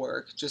showing up to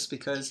work just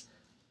because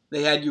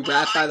they had you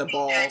wrapped by the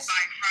balls. That by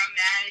her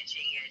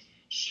managing it,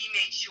 she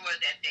made sure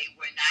that they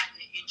were not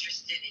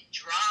interested in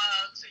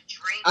drugs or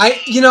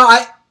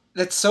drinking.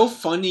 That's so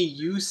funny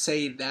you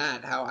say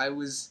that, how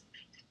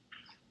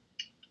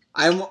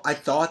I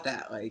thought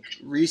that, like,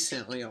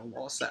 recently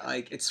almost, that,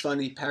 like, it's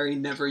funny, Perry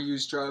never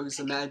used drugs.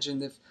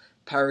 Imagine if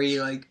Perry,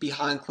 like,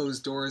 behind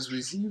closed doors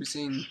was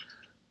using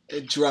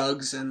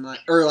drugs and, like,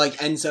 or,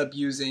 like, ends up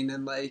using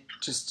and, like,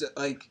 just,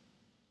 like,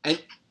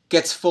 and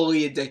gets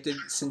fully addicted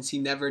since he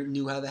never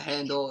knew how to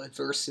handle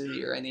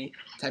adversity or any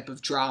type of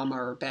drama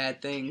or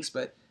bad things,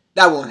 but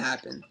that won't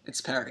happen.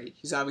 It's Perry.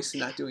 He's obviously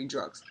not doing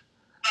drugs.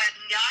 But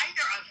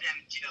neither of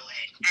them do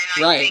it.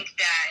 And I think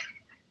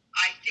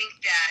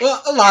that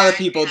Well, a lot of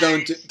people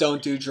and,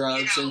 don't do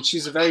drugs, and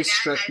she's a very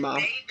strict that has mom.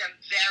 made them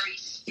very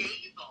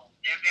stable.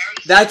 They're very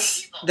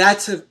stable.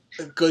 That's a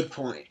good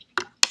point.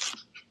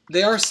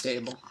 They are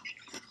stable.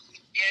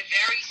 They're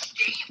very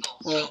stable.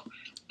 Well,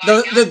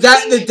 So,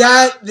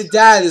 the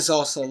dad is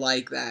also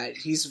like that.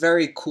 He's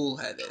very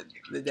cool-headed,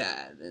 the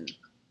dad, and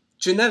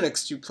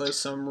genetics do play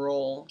some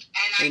role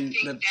in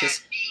the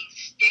just.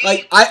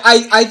 Like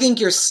I think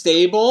you're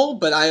stable,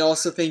 but I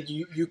also think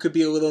you could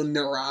be a little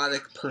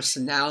neurotic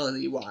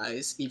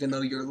personality-wise, even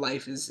though your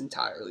life is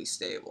entirely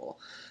stable.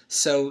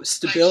 So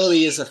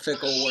stability is a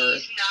fickle word.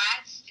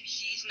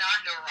 She's not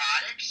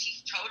neurotic.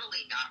 She's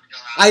totally not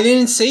neurotic. I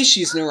didn't say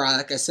she's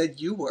neurotic. I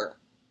said you were,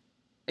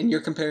 and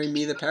you're comparing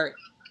me to Perry.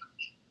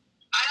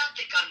 I don't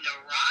think I'm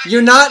neurotic.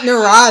 You're not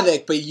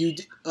neurotic, but you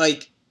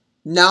like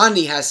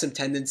Nani has some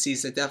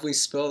tendencies that definitely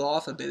spilled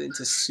off a bit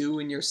into Sue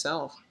and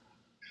yourself.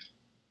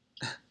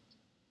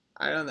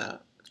 I don't know.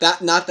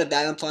 Not that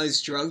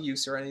implies drug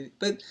use or anything,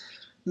 but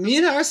me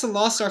and Harrison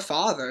lost our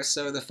father,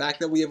 so the fact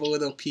that we have a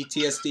little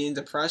PTSD and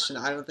depression,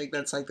 I don't think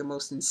that's like the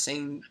most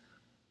insane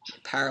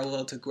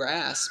parallel to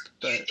grasp.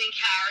 But do you think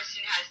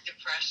Harrison has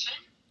depression?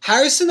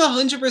 Harrison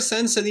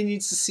 100% said he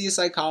needs to see a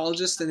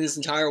psychologist, and his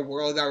entire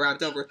world got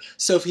wrapped over.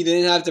 So if he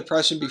didn't have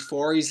depression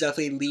before, he's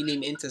definitely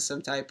leaning into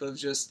some type of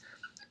just.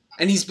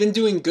 And he's been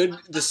doing good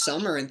this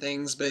summer and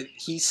things, but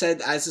he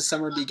said as the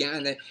summer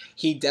began that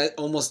he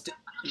almost.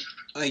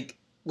 Like,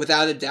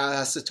 without a doubt,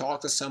 has to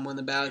talk to someone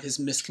about his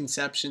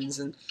misconceptions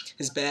and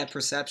his bad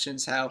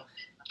perceptions, how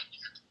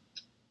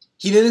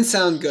he didn't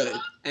sound good,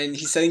 and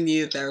he said he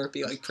needed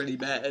therapy, like, pretty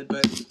bad,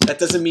 but that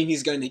doesn't mean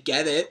he's going to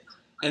get it,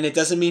 and it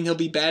doesn't mean he'll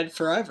be bad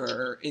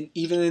forever,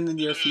 even in the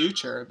near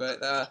future,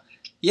 but,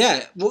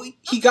 yeah, well,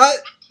 he got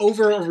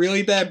over a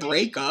really bad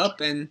breakup,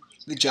 and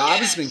the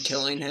job has been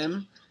killing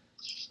him.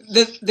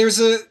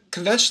 There's a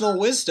conventional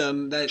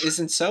wisdom that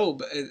isn't so,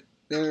 but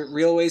there are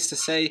real ways to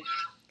say,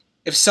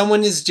 if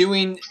someone is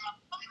doing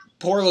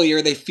poorly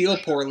or they feel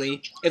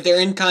poorly, if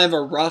they're in kind of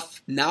a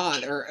rough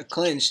knot or a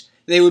clinch,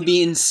 they would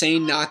be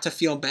insane not to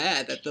feel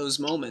bad at those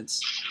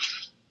moments.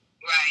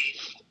 Right.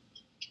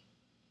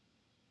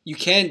 You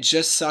can't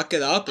just suck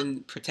it up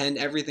and pretend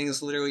everything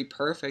is literally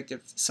perfect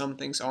if some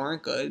things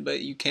aren't good, but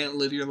you can't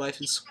live your life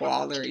in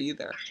squalor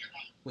either,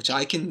 which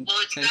I can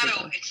tend to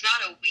do. It's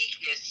not a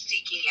weakness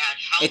seeking out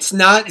help. It's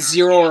not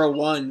 0 or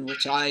 1,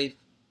 which I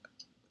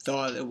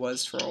thought it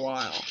was for a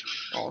while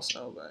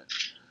also, but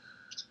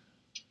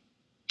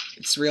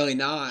it's really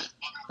not.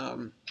 Well,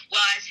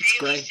 as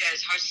Haley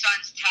says, her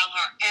sons tell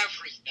her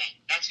everything.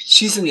 That's what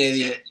she's an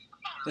idiot.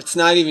 It's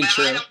not even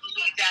true. I don't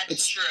believe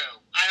that's true.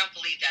 I don't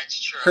believe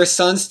that's true. Her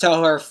sons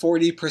tell her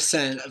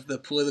 40% of the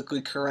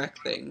politically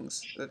correct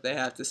things that they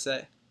have to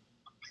say.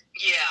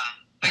 Yeah,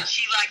 but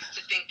she likes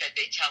to think that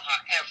they tell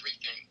her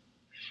everything.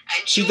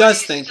 And she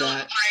does think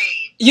that.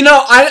 Afraid. You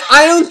know,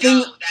 I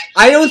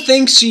don't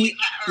think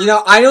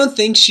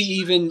she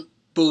even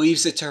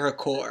believes it to her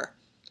core.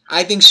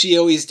 I think she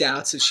always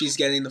doubts if she's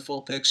getting the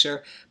full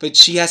picture, but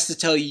she has to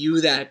tell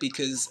you that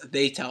because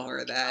they tell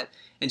her that,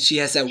 and she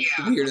has that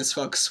weird as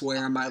fuck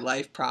swear on my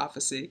life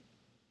prophecy.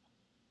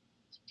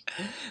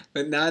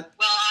 But not.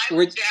 Well, I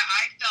felt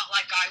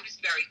like I was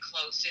very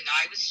close, and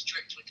I was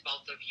strict with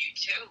both of you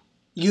too.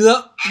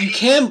 You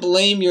can't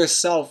blame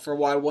yourself for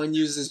why one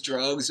uses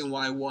drugs and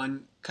why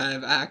one kind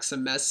of acts a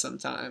mess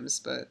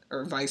sometimes,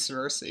 or vice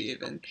versa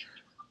even.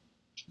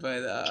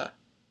 But well, I'm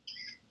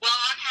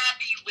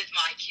happy with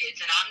my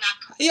kids, and I'm not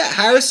complaining. Yeah,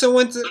 Harrison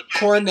went to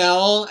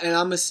Cornell, and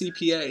I'm a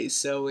CPA,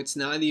 so it's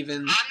not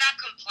even. I'm not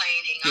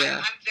complaining. Yeah.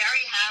 I'm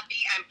very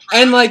happy and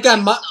proud. And like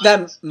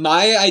that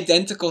My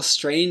Identical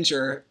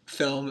Stranger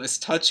film is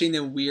touching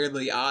and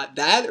weirdly odd.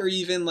 That, or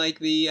even like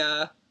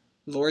the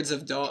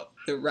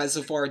the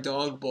Reservoir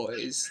Dog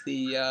Boys,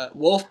 the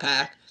Wolf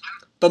Pack,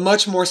 but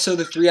much more so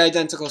the Three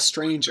Identical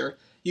Stranger.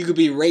 You could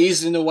be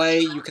raised in a way,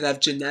 you could have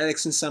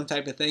genetics and some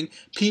type of thing.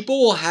 People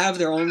will have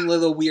their own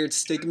little weird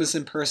stigmas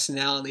and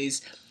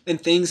personalities and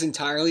things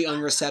entirely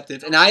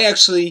unreceptive. And I have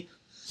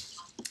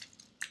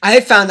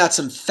found out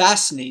some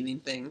fascinating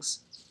things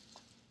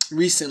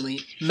recently.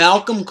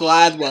 Malcolm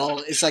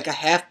Gladwell is like a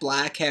half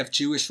black, half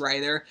Jewish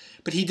writer,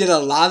 but he did a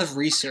lot of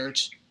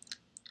research.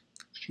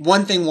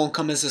 One thing won't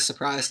come as a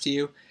surprise to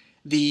you.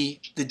 The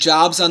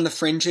jobs on the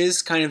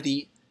fringes, kind of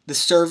the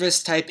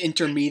service type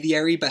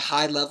intermediary, but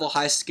high level,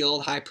 high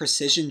skilled, high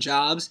precision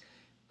jobs.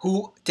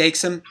 Who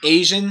takes them?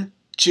 Asian,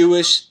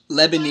 Jewish,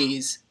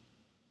 Lebanese,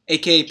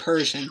 aka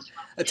Persian.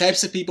 The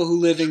types of people who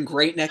live in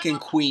Great Neck and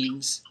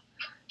Queens.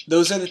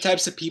 Those are the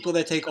types of people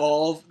that take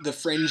all of the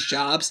fringe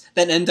jobs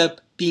that end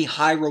up being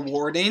high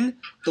rewarding.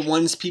 The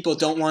ones people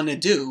don't want to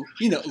do.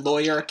 You know,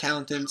 lawyer,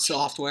 accountant,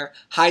 software.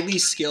 Highly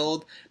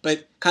skilled,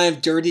 but kind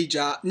of dirty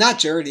job. Not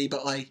dirty,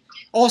 but like,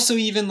 also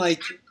even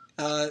like,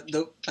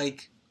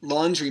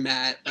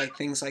 laundromat, like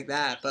things like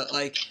that. But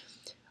like,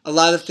 a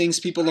lot of things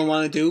people don't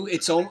want to do.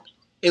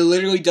 It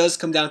literally does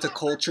come down to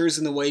cultures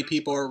and the way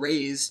people are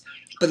raised.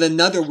 But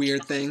another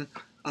weird thing,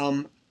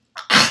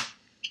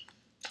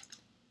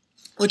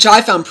 which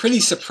I found pretty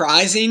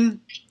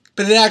surprising,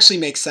 but it actually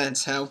makes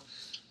sense, how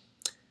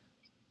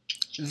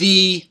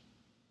the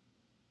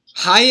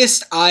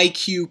highest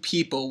IQ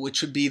people,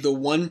 which would be the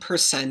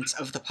 1%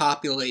 of the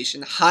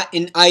population,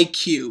 in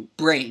IQ,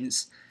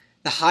 brains,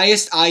 the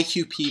highest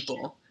IQ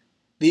people,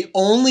 the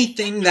only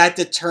thing that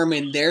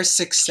determined their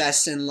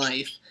success in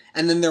life,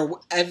 and then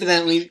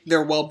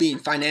their well-being,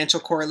 financial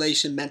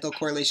correlation, mental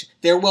correlation,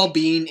 their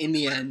well-being in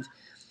the end,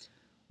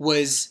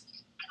 was,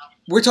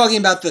 we're talking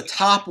about the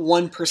top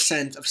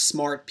 1% of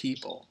smart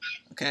people,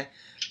 okay?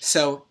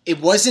 So it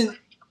wasn't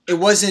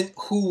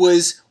who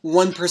was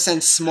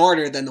 1%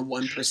 smarter than the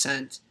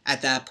 1%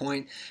 at that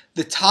point.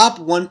 The top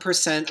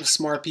 1% of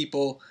smart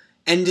people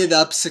ended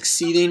up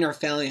succeeding or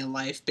failing in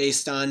life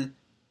based on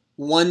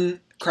one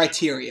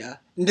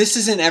criteria. And this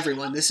isn't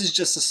everyone. This is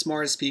just the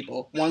smartest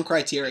people. One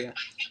criteria,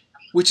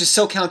 which is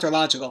so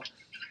counterlogical.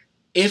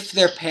 If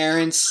their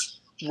parents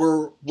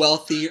were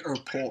wealthy or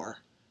poor.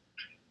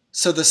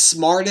 So the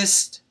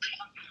smartest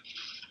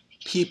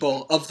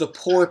people of the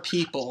poor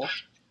people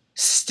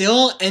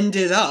still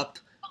ended up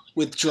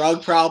with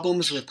drug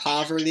problems, with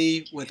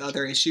poverty, with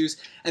other issues.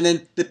 And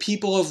then the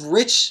people of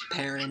rich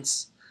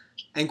parents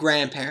and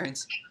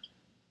grandparents,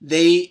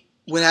 they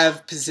would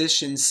have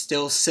positions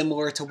still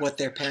similar to what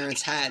their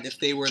parents had if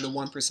they were the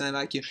 1% of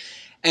IQ.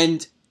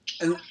 And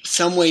in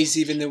some ways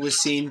even it was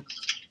seen,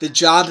 the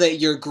job that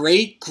your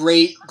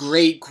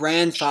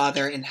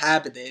great-great-great-grandfather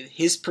inhabited,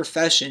 his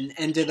profession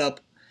ended up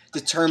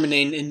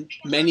determining in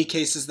many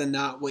cases than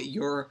not what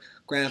your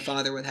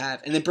grandfather would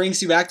have. And it brings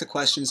you back to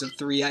questions of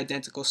three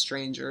identical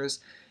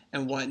strangers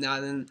and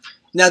whatnot. And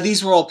now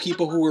these were all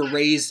people who were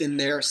raised in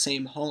their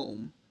same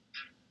home,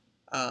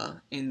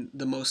 in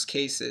the most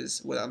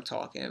cases, what I'm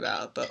talking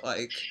about. But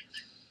like,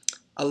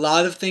 a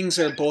lot of things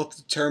are both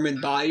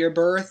determined by your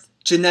birth,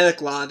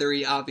 genetic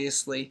lottery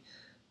obviously,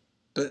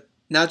 but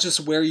not just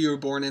where you were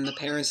born and the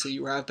parents that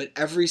you have, but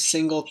every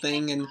single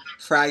thing and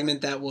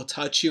fragment that will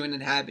touch you and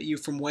inhabit you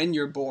from when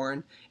you're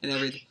born and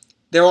everything.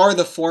 There are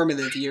the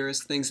formative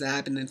years, things that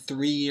happen in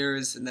 3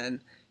 years, and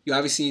then you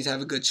obviously need to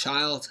have a good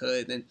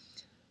childhood. And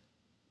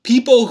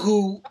people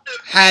who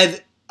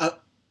had a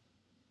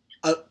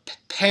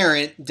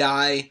parent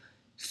die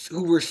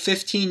who were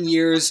 15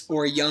 years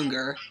or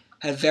younger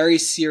have very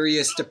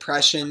serious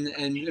depression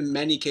and in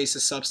many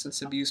cases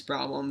substance abuse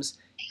problems,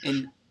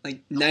 and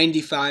like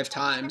 95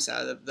 times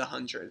out of the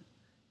 100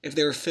 if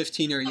they were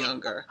 15 or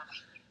younger.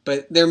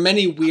 But there are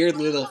many weird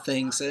little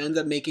things that end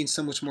up making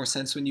so much more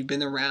sense when you've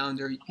been around,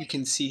 or you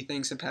can see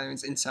things and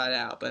patterns inside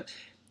out. But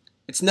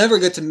it's never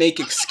good to make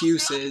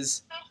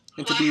excuses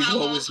and to be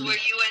what was me. Were you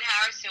and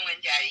Harrison when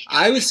Daddy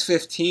died? I was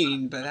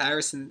 15, but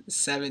Harrison is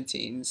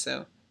 17,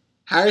 so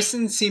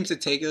Harrison seemed to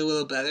take it a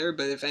little better,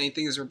 but if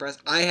anything is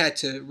repressed, I had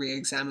to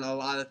re-examine a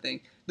lot of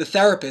things. The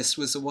therapist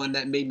was the one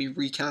that made me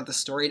recount the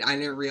story, and I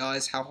didn't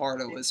realize how hard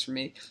it was for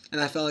me.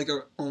 And I felt like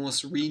an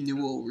almost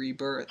renewal,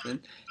 rebirth. And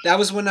that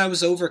was when I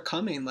was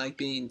overcoming, like,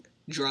 being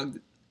drug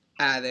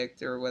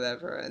addict or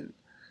whatever, and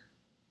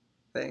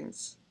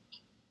things.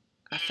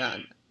 I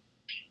found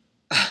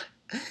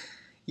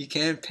you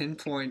can't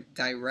pinpoint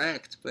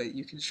direct, but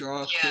you can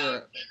draw a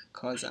clear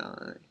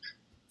causality.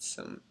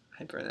 Some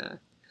hypernact.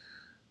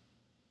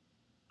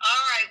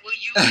 All right, well,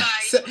 you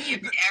guys were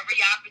given every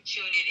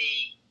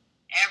opportunity.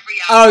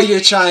 Oh, you're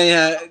trying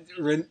to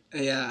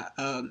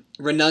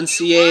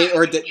renunciate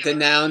or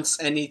denounce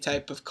any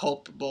type of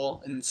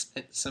culpable in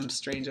some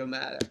strange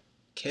matter.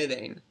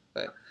 Kidding,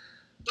 but.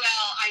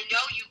 Well, I know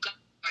you guys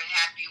were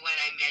happy when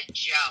I met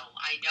Joe.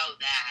 I know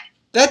that.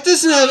 That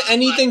doesn't have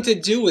anything to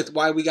do with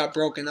why we got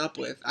broken up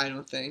with, I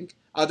don't think.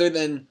 Other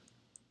than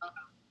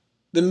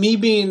the me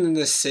being in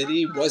the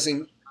city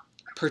wasn't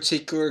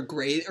particularly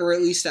great, or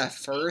at least at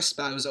first,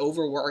 but I was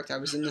overworked. I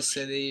was in the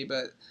city,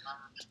 but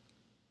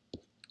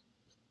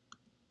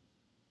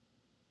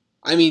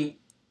I mean,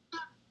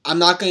 I'm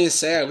not going to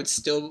say I would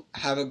still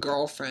have a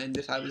girlfriend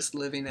if I was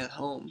living at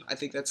home. I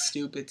think that's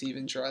stupid to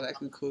even draw that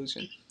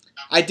conclusion.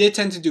 I did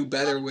tend to do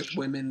better with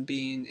women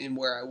being in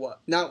where I was.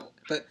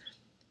 But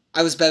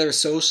I was better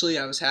socially.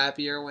 I was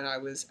happier when I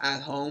was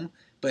at home.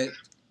 But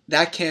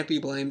that can't be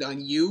blamed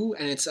on you,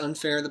 and it's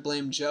unfair to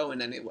blame Joe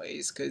in any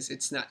ways, because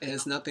it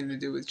has nothing to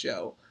do with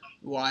Joe,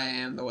 why I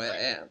am the way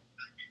I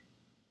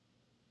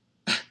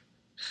am.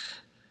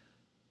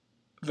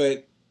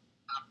 But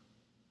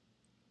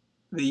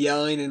the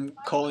yelling and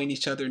calling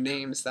each other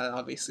names, that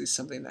obviously is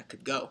something that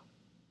could go.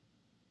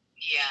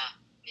 Yeah.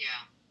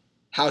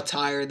 How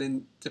tired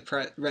and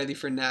ready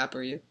for nap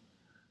are you?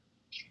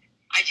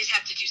 I just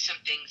have to do some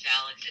things,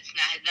 Alex. It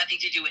has nothing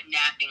to do with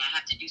napping. I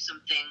have to do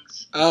some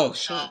things. Oh,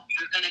 sure. So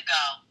we're going to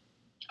go.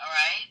 All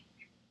right?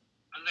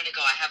 I'm going to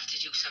go. I have to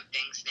do some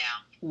things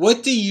now.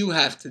 What do you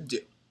have to do?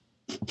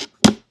 I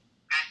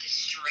have to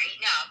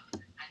straighten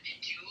up. I have to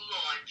do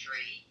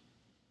laundry.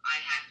 I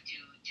have to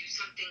do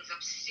some things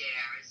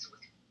upstairs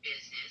with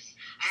business.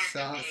 I have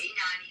to pay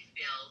Nani's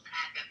bills.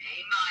 I have to pay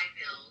my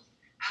bills.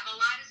 I have a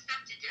lot of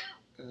stuff to do.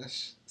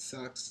 Gosh,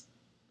 sucks.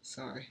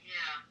 Sorry.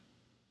 Yeah.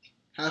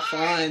 Have fun.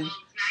 Right, well,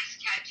 it's nice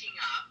catching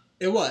up.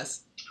 It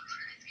was.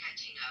 Nice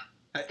catching up.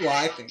 I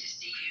hope think. to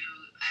see you.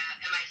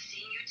 Am I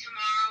seeing you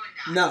tomorrow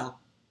or not? No.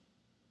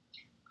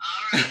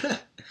 All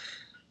right.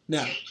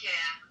 No. Take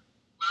care.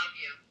 Love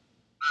you.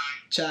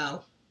 Bye.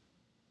 Ciao.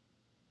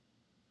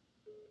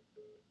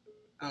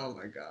 Oh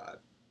my god.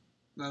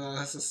 My mom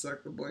has to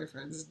suck the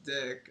boyfriend's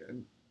dick,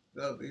 and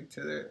they'll be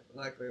to their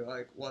likely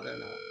like what or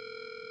not.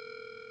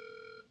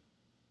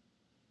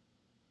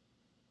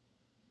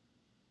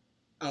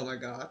 Oh my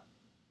god.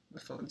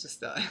 My phone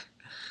just died.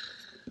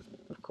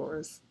 Of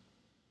course.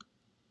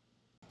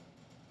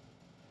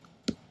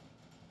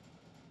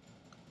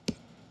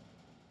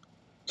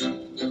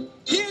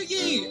 Hear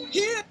ye,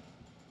 hear!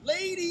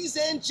 Ladies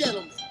and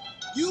gentlemen,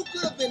 you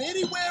could have been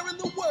anywhere in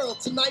the world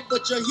tonight,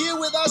 but you're here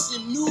with us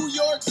in New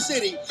York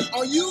City.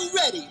 Are you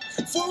ready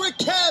for a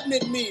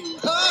cabinet meeting,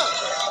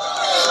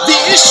 huh? The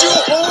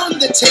issue on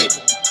the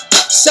table.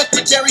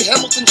 Secretary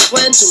Hamilton's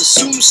plan to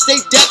assume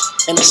state debt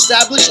and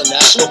establish a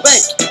national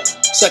bank.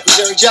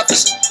 Secretary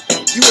Jefferson,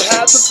 you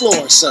have the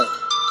floor, sir.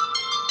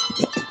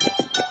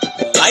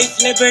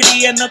 Life,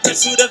 liberty, and the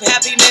pursuit of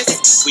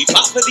happiness. We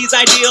fought for these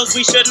ideals,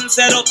 we shouldn't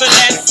settle for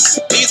less.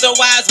 These are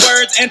wise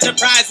words,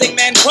 enterprising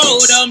men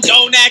quote them.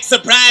 Don't act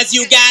surprised,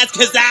 you guys,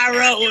 cause I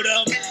wrote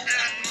them.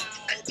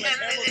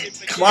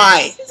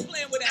 Why?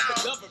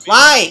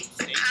 Why?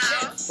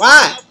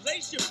 Why?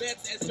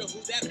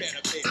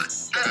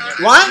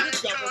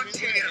 What?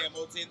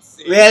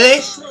 Really?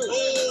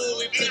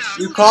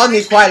 You called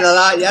me quite a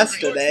lot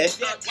yesterday.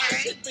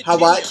 How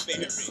about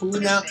who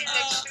now?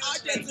 Our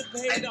debts are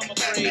paid, I'm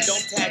afraid.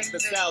 Don't tax the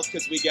South,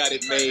 cause we got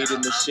it made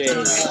in the shade.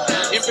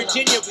 In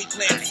Virginia, we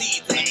plant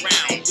seeds in the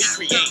ground. We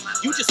create.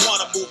 You just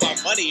want to move our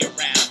money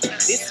around.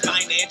 This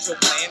financial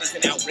plan is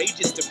an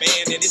outrageous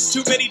demand, and it's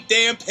too many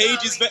damn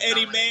pages for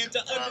any man to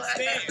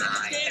understand.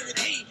 Stand with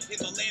me in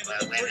the land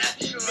of the free.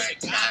 We're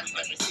the God we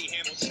never see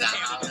Hamilton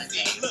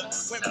candidacy. Look,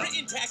 when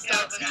Britain taxed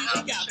our tea,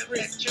 we got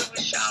frisked.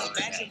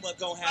 Imagine what's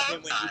gonna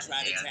happen when you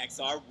try to tax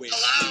our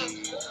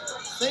whiskey.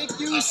 Thank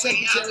you,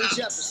 Secretary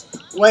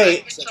Jefferson.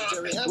 Wait.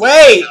 Secretary Hamilton.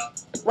 Wait.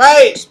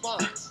 Wait.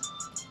 Response.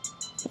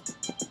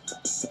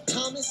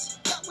 Thomas,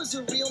 that was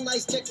a real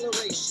nice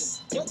declaration.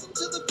 Welcome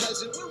to the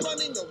present. We're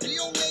running a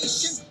real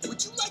nation.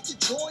 Would you like to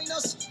join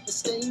us and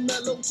stay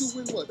mellow,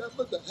 doing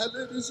whatever the hell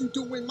it is you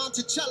do in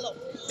Monticello?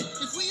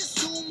 If we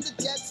assume the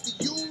debts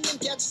the union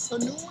gets, a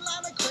new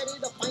line of credit,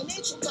 a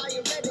financial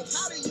diuretic,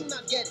 how do you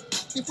not get it?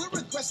 If we're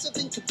aggressive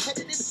and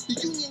competitive, the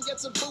union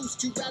gets a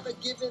boost. You'd rather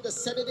give it a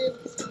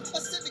sedative? A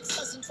civics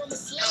lesson from a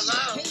slave.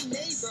 Hello. Hey,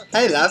 neighbor.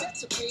 Hey, love.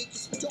 Debts are paid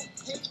 'cause we don't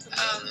pay for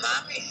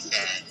Mommy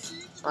said,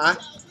 What?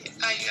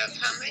 are you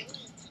coming?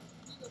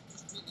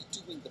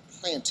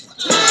 planted.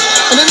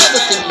 And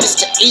another thing,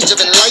 Mr. Age of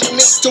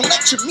Enlightenment, don't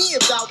lecture me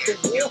about the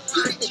war.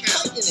 You didn't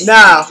fight in it.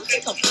 No. You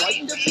think I'm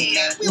frightened of you,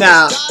 man? We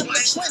No. almost died in the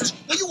trench.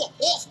 Well, you were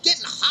off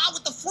getting high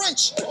with the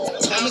French.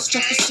 Thomas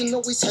Jefferson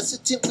always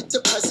hesitant with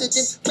the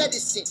president.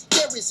 Medicine,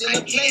 there isn't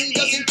a plan he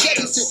doesn't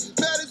jettison.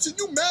 Madison,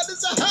 you mad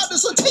as a hatter,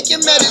 so take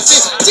your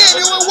medicine.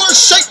 Damn, you in worse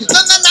shape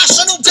than the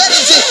national debt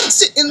is in.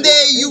 Sitting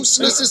there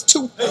useless as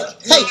two.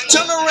 Hey,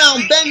 turn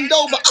around, bend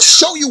over. I'll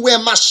show you where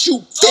my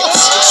shoe fits.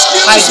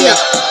 Excuse me.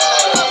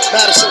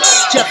 Madison,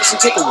 Jefferson,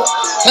 take a walk.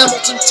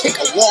 Hamilton, take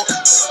a walk.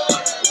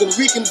 We're going to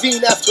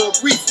reconvene after a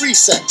brief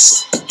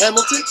recess.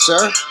 Hamilton,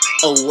 sir,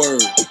 a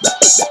word.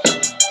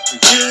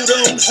 You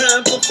don't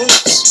have the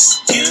votes.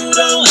 You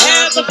don't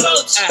have the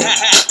votes.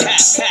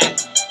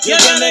 You're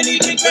gonna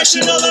need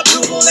congressional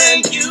approval,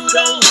 and you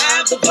don't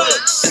have the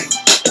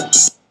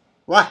votes.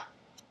 What?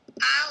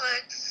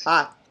 Alex, Hi.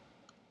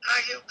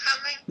 are you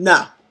coming?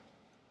 No.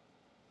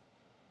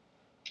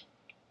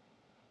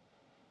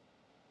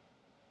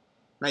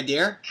 My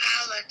dear?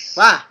 Alex,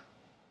 What?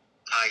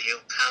 are you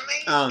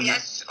coming? Oh, no.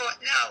 Yes or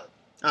no?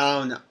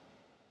 Oh, no.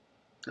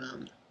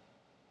 No.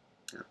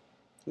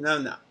 No,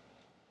 no.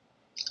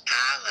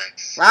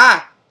 Alex, What?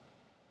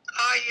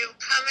 are you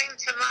coming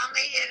to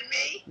Mommy and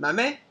me?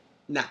 Mommy?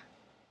 No.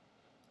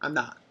 I'm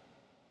not.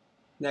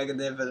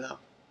 Negative, no.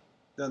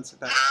 Don't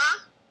suppose. Huh?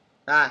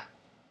 Ah.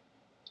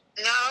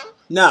 No?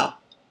 No.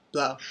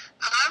 Blow.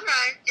 All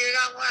right, you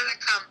don't want to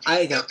come.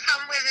 I You'll don't.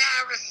 come with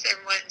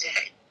Harrison one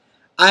day.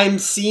 I'm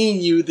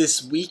seeing you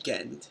this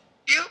weekend.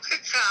 You could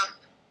come.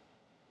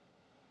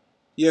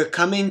 You're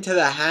coming to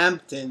the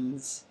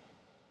Hamptons.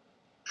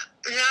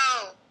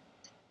 No.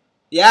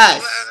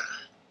 Yes.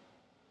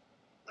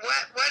 What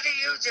are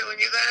you doing?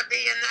 You're going to be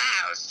in the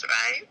house,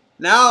 right?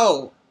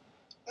 No.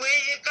 Where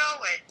you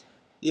going?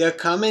 You're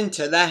coming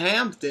to the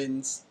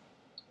Hamptons.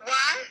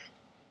 What?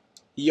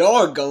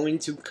 You're going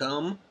to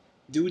come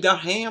do the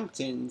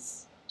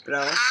Hamptons, bro.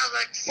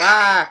 Alex,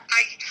 Why?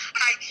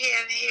 I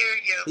can't hear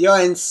you.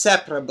 You're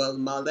inseparable,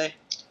 Molly.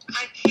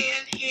 I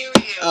can't hear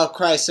you. Oh,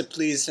 Christ, so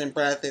please, and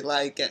Bradley,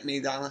 like, get me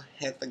down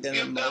hit again,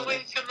 You're Molly.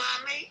 going to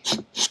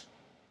Mommy?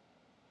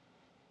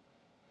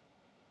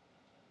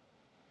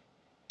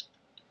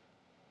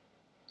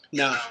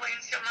 No. You're going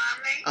to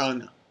Mommy? Oh,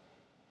 no.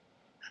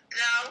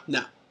 No?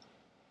 No.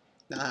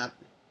 Not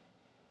happening.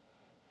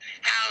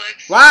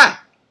 Alex, Why?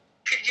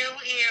 could you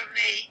hear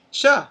me?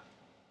 Sure.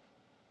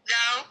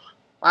 No?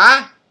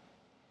 Why?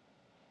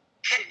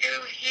 Can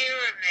you hear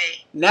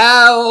me?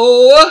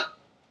 No.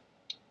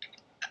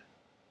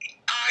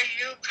 Are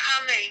you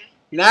coming?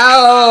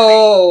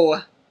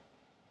 No.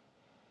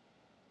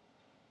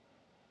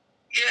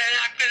 You're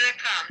not gonna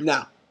come.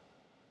 No.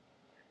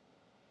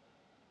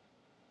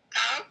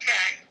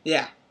 Okay.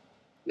 Yeah.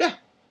 Yeah.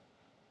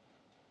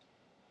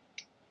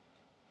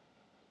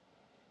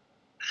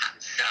 I'm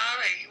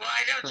sorry. Why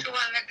don't you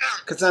want to come?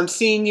 Because I'm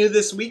seeing you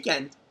this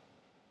weekend.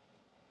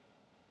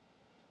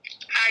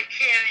 I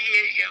can't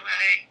hear you,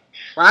 honey.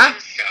 What? I'm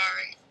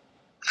sorry.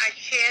 I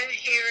can't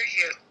hear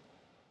you.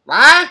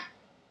 What?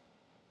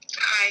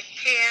 I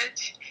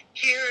can't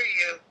hear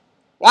you.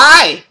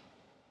 Why?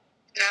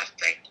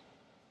 Nothing.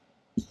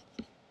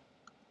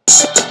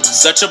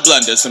 Such a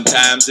blunder,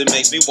 sometimes it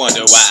makes me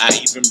wonder why I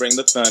even bring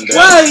the thunder.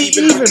 Why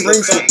even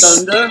brings the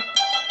thunder?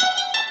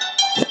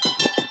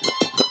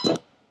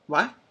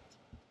 What?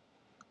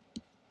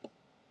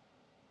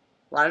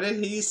 Why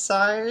did he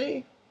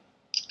say?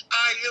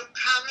 Are you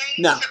coming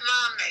No. to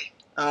Mommy?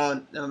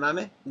 Oh, no,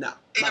 mommy? No.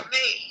 To Mom.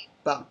 me?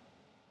 Mom.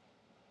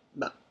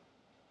 Mom.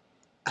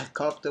 I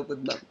coughed up with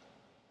mom.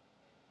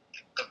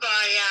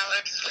 Goodbye,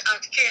 Alex. I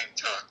can't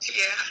talk to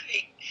you,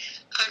 honey.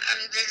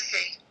 I'm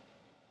busy.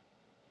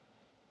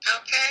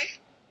 Okay?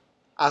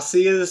 I'll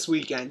see you this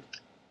weekend.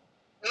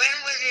 When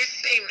will you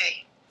see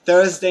me?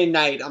 Thursday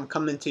night, I'm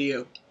coming to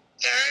you.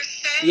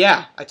 Thursday?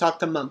 Yeah, I talked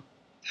to mom.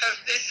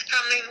 Of this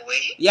coming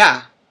week?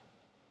 Yeah.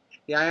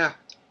 Yeah.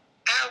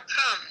 How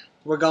come?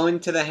 We're going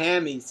to the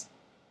Hammies.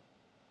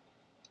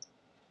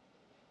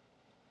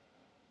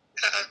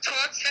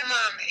 Talk to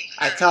Mommy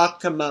I first.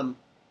 talked to mom.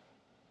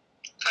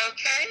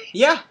 Okay?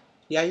 Yeah.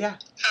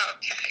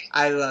 Okay.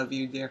 I love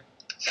you, dear.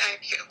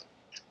 Thank you.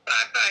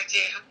 Bye-bye,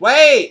 dear.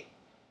 Wait!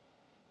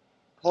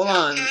 Hold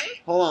on.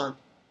 Okay. Hold on.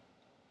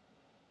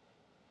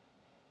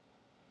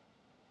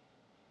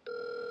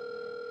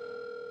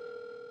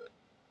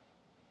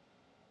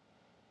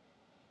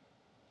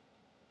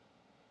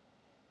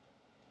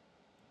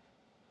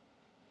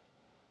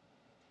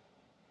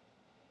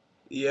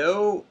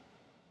 Yo.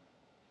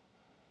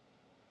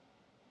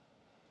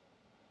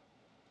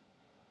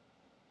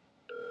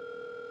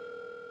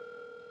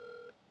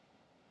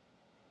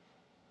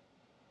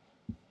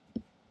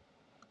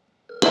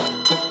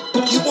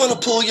 You want to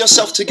pull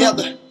yourself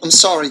together? I'm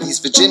sorry, these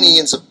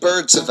Virginians are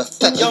birds of a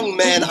feather. Young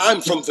man,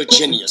 I'm from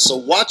Virginia, so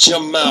watch your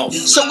mouth.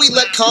 So we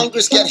let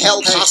Congress get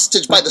held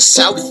hostage by the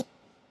South?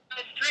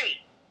 Press 3.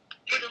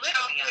 For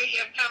delivery,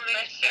 you're coming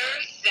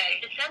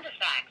Thursday. To send a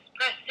fax,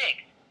 press 6.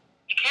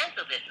 To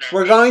cancel this message.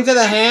 We're going to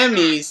the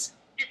Hammies.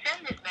 To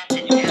send this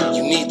message now.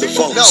 You need the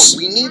No, votes.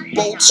 we need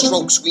bold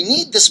strokes. We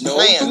need this No,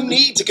 you plan.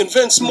 need to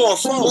convince more Well,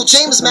 folks.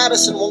 James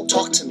Madison won't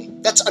talk to me.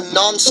 That's a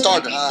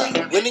non-starter.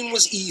 Winning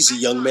was easy,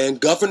 young man.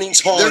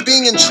 Governing's hard. They're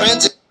being in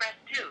transit. Press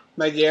 2.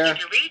 My dear. To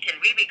delete and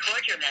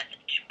re-record your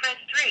message, press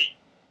 3.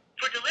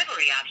 For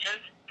delivery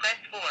options, press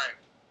 4.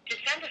 To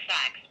send a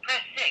fax,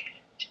 press 6.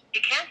 To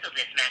cancel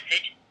this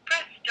message,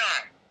 press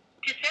star.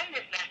 To send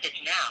this message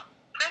now,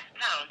 press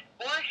pound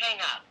or hang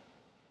up.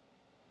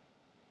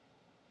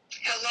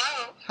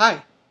 Hello?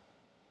 Hi.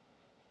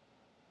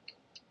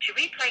 To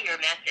replay your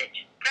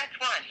message, press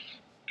 1.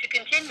 To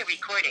continue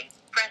recording,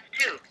 press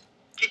 2.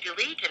 To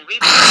delete and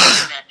re-record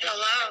your message,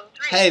 hello?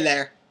 3. Hey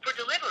there. For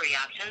delivery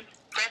options,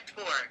 press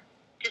 4.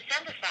 To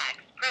send a fax,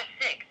 press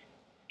 6.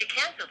 To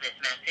cancel this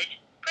message,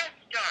 press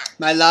star.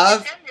 My To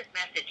love. send this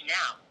message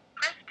now,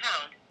 press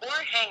pound or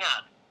hang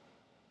up.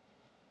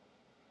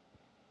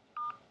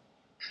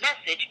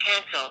 Message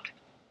canceled.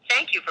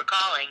 Thank you for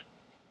calling.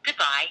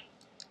 Goodbye.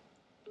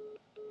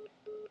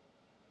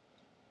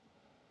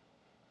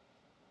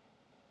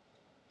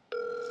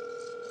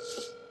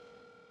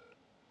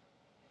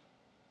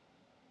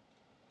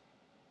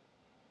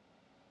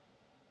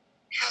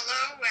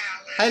 Hello,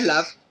 Alice. Hi,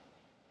 love.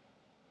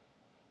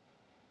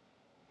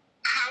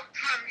 How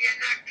come you're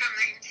not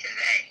coming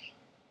today?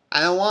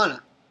 I don't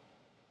wanna.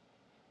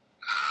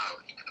 Oh,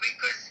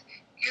 because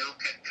you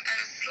could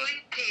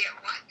sleep here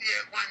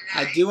one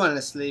I night. do want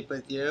to sleep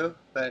with you,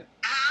 but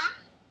Huh?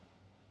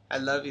 I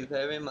love you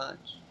very much.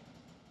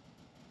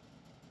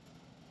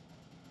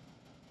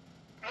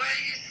 What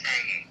are you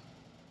saying?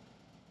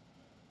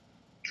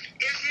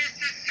 If you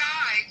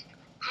decide,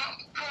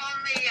 call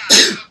me up,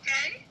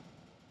 okay?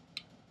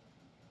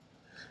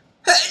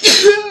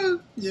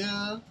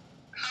 Yeah.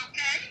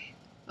 Okay?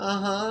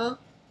 Uh-huh.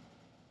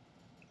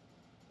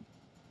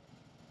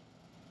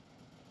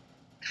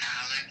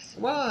 Alex?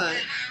 What?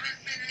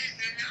 Harrison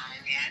isn't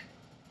home yet?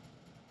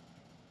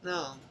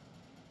 No.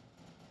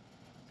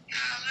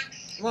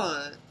 Alex?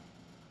 What?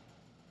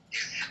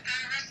 Is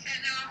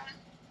Harrison home?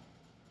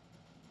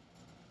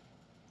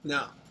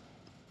 No.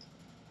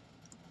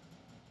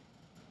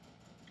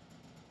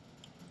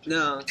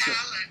 No. it's not.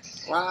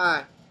 Alex?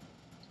 Why?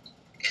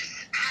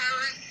 Is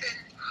Harrison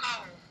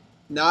home?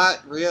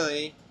 Not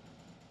really.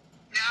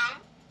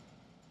 No?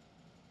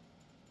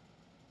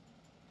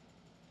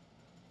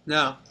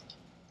 No.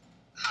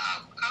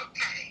 Oh,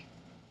 okay.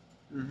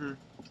 Mm-hmm.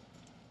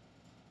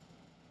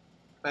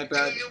 My Do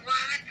brother. you want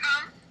to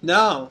come?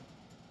 No.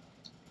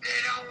 They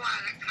don't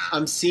want to come.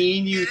 I'm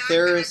seeing you You're not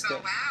gonna Thursday. go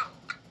out.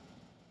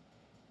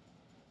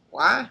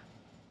 Why?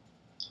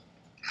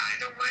 I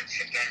don't once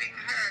you're getting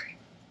hurt.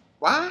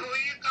 What? Who are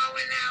you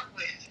going out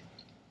with?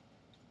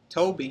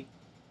 Toby.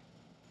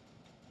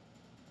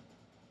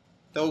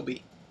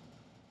 Toby.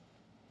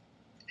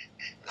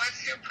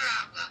 What's your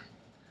problem?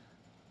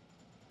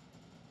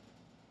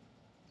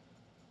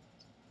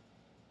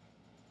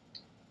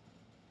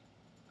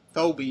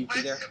 Toby be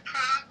What's there. the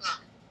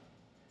problem?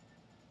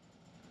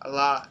 A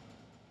lot.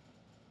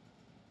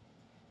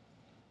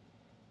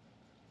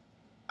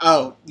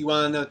 Oh, you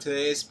want to know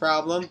today's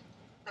problem?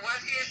 What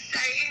are you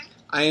saying?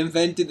 I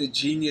invented a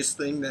genius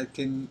thing that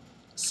can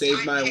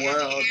save my I can't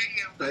world, hear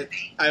you, but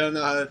buddy. I don't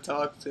know how to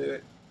talk to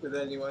it with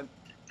anyone.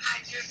 I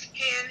just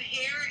can't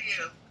hear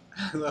you.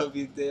 I love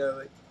you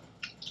dearly.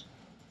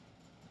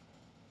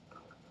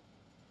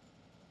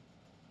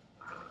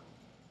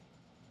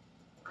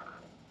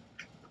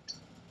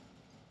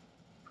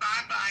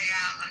 Bye-bye,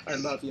 Alex. I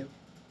love you.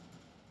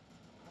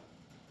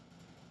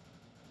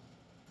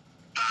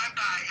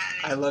 Bye-bye,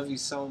 honey. I love you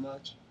so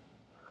much.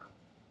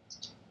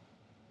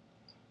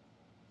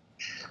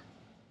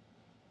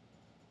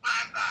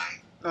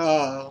 Bye-bye.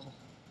 Oh,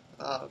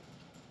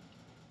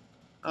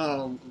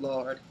 oh,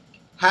 Lord.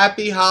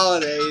 Happy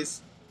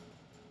holidays.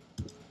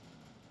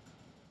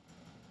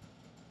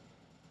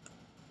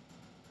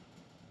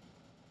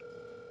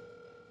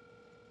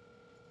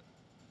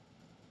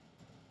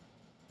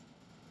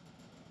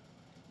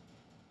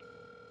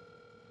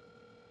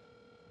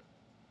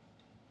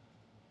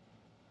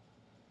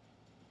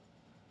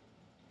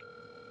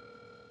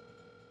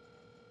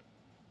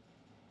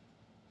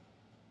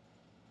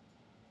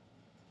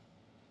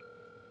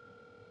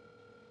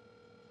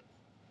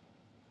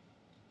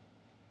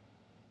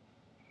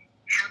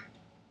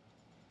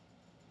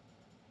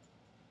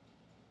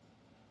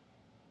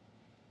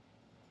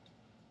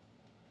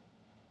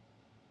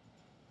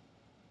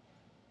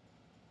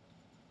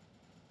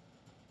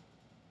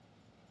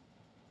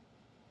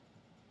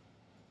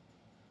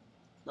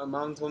 My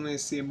mom told me to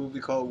see a movie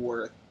called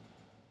Worth.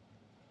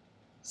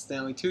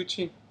 Stanley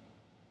Tucci.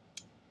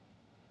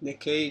 Nick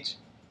Cage.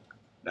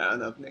 I don't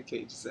know if Nick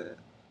Cage is in it.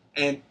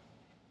 And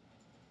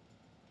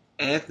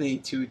Anthony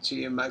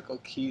Tucci and Michael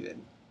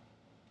Keaton.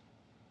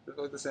 Who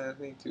the fuck is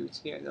Anthony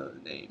Tucci? I know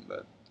the name,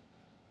 but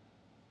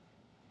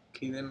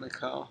Keaton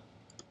McCall.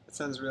 That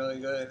sounds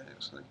really good,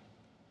 actually.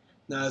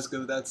 Not as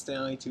good without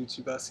Stanley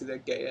Tucci, but I'll see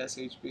that gay ass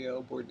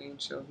HBO board game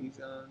show he's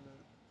on.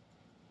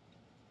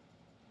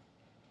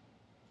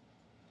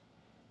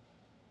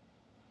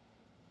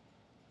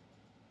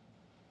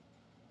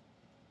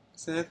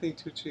 Is Anthony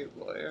Tucci a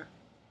lawyer?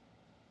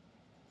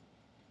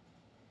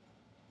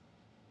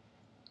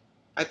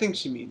 I think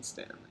she means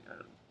Stanley. I don't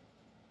know.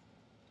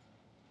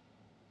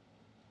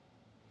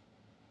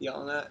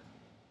 Yelling at?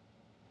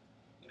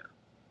 Yeah.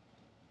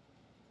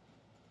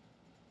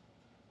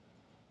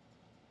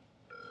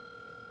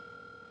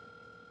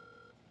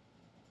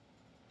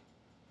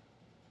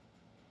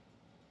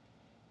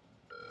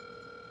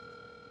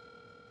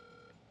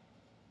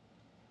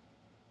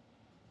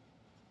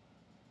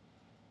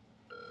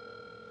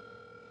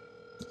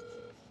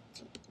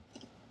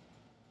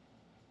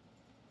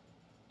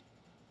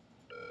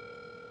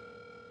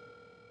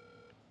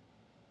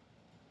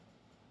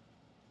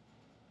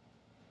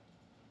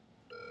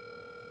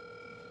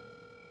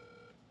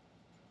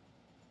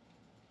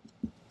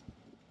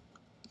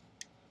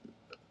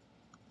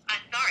 I'm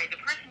sorry, the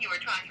person you were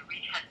trying to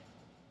reach has...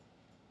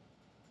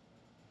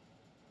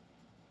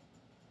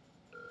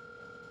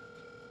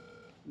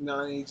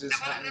 No, he just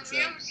Some of hangs the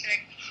up.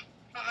 music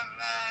from,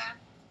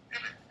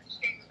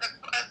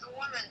 as a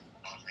woman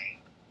called me.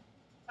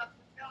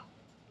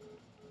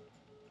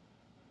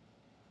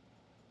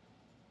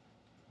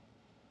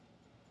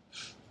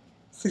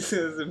 He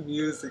says the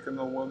music and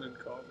the woman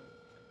called him.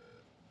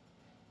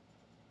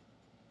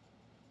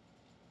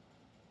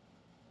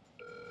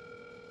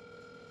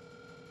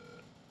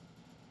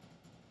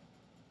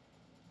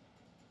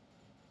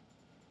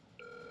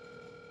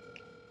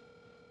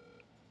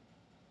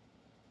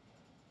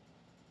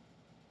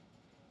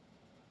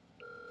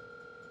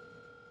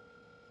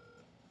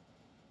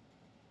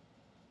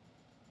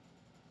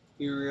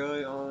 You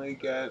really only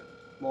get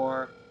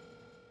more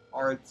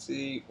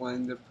artsy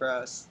when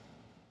depressed.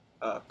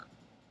 Ugh.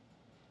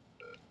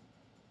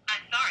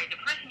 I'm sorry, the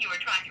person you were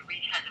trying to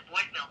reach has a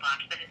voicemail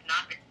box that has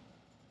not been...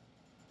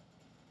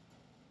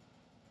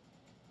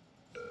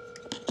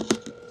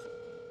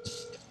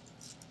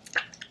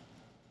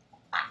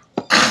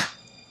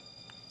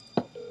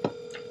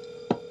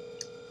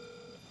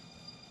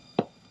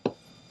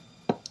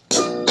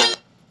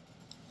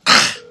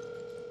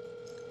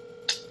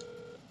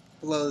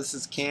 Hello, this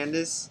is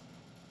Candace.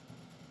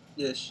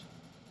 Yes.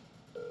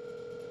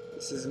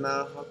 This is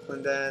Mal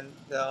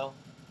Hucklandandel.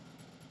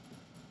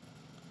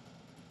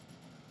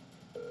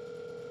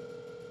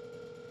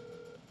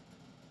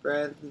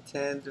 Brad the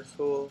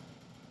Tanderful.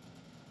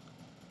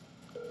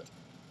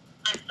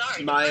 I'm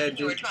sorry, Maya the person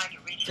you were trying to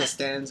reach has...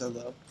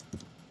 Costanzolo.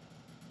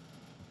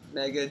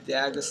 Mega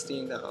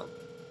D'Agostino.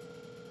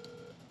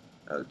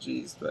 Oh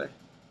jeez, boy.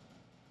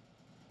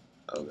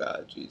 Oh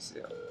god, jeez,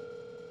 yo.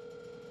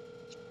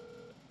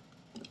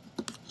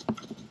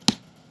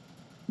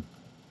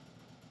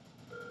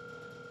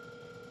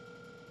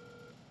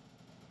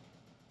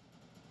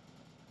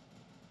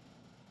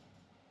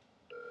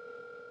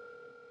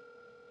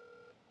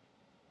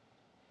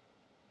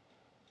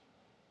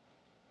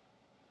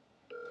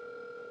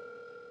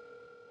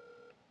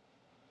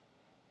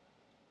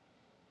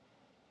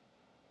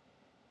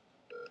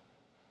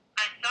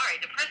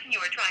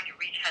 you are trying to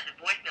reach has a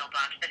voicemail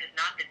box that has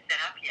not been set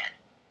up yet.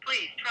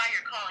 Please try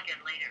your call again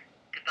later.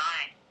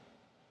 Goodbye.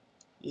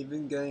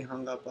 Even getting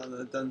hung up on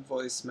a done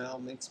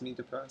voicemail makes me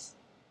depressed.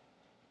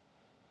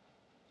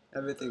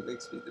 Everything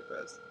makes me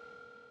depressed.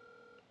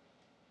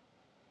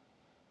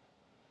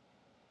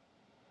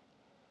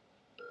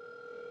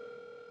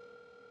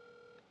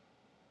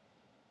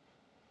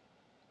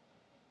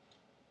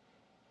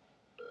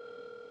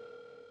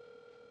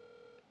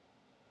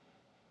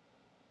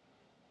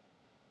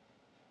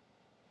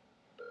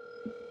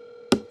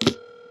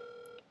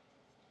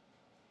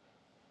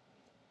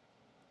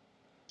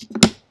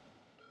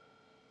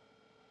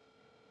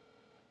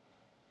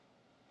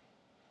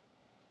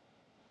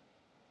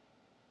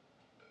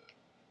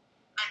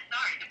 I'm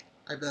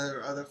sorry. I bet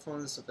her other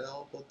phone is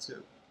available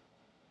too.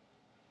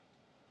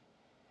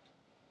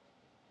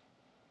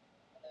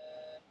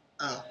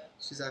 Oh,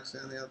 she's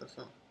actually on the other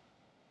phone.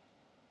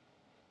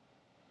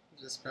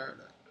 Just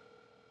paradise.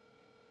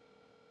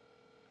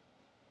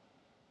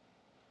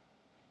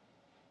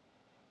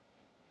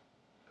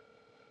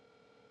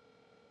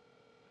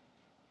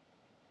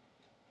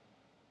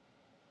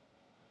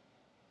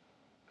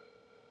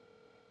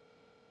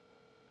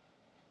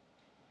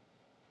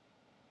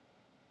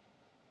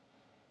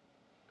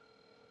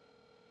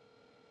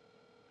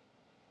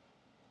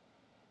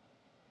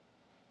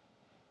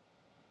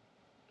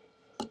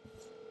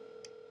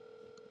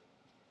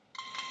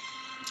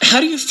 How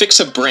do you fix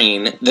a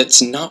brain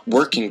that's not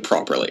working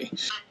properly? I'm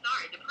sorry.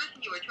 The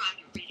person you are trying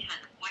to reach has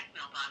a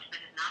voicemail box that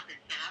has not been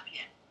set up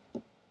yet.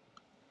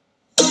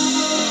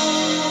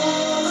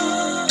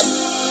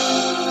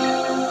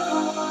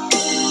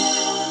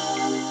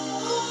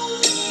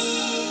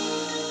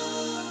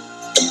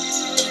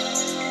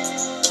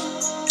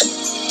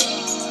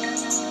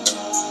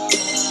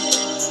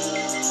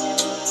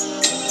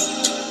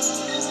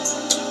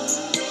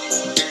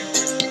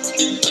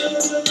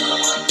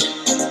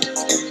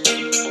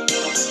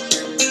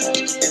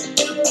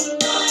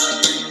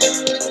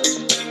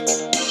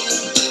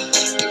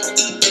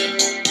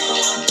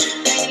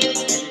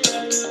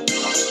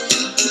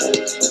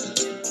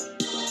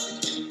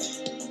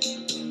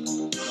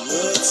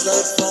 Words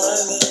like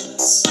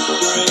violence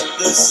break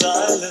the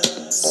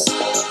silence,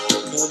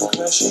 come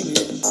crashing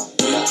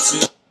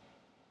into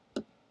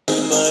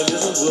my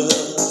little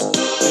world.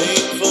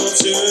 Painful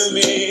to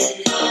me,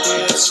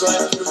 it's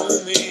right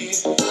through me.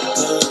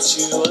 Don't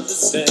you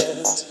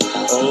understand?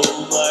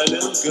 Oh, my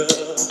little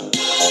girl.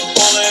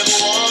 All I ever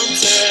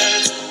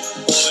wanted,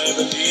 all I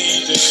ever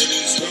needed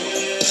is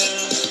here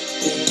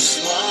in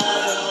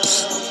my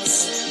arms.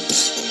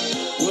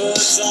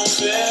 Words are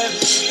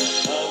very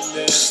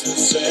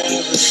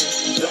unnecessary.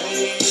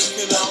 They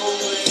can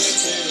always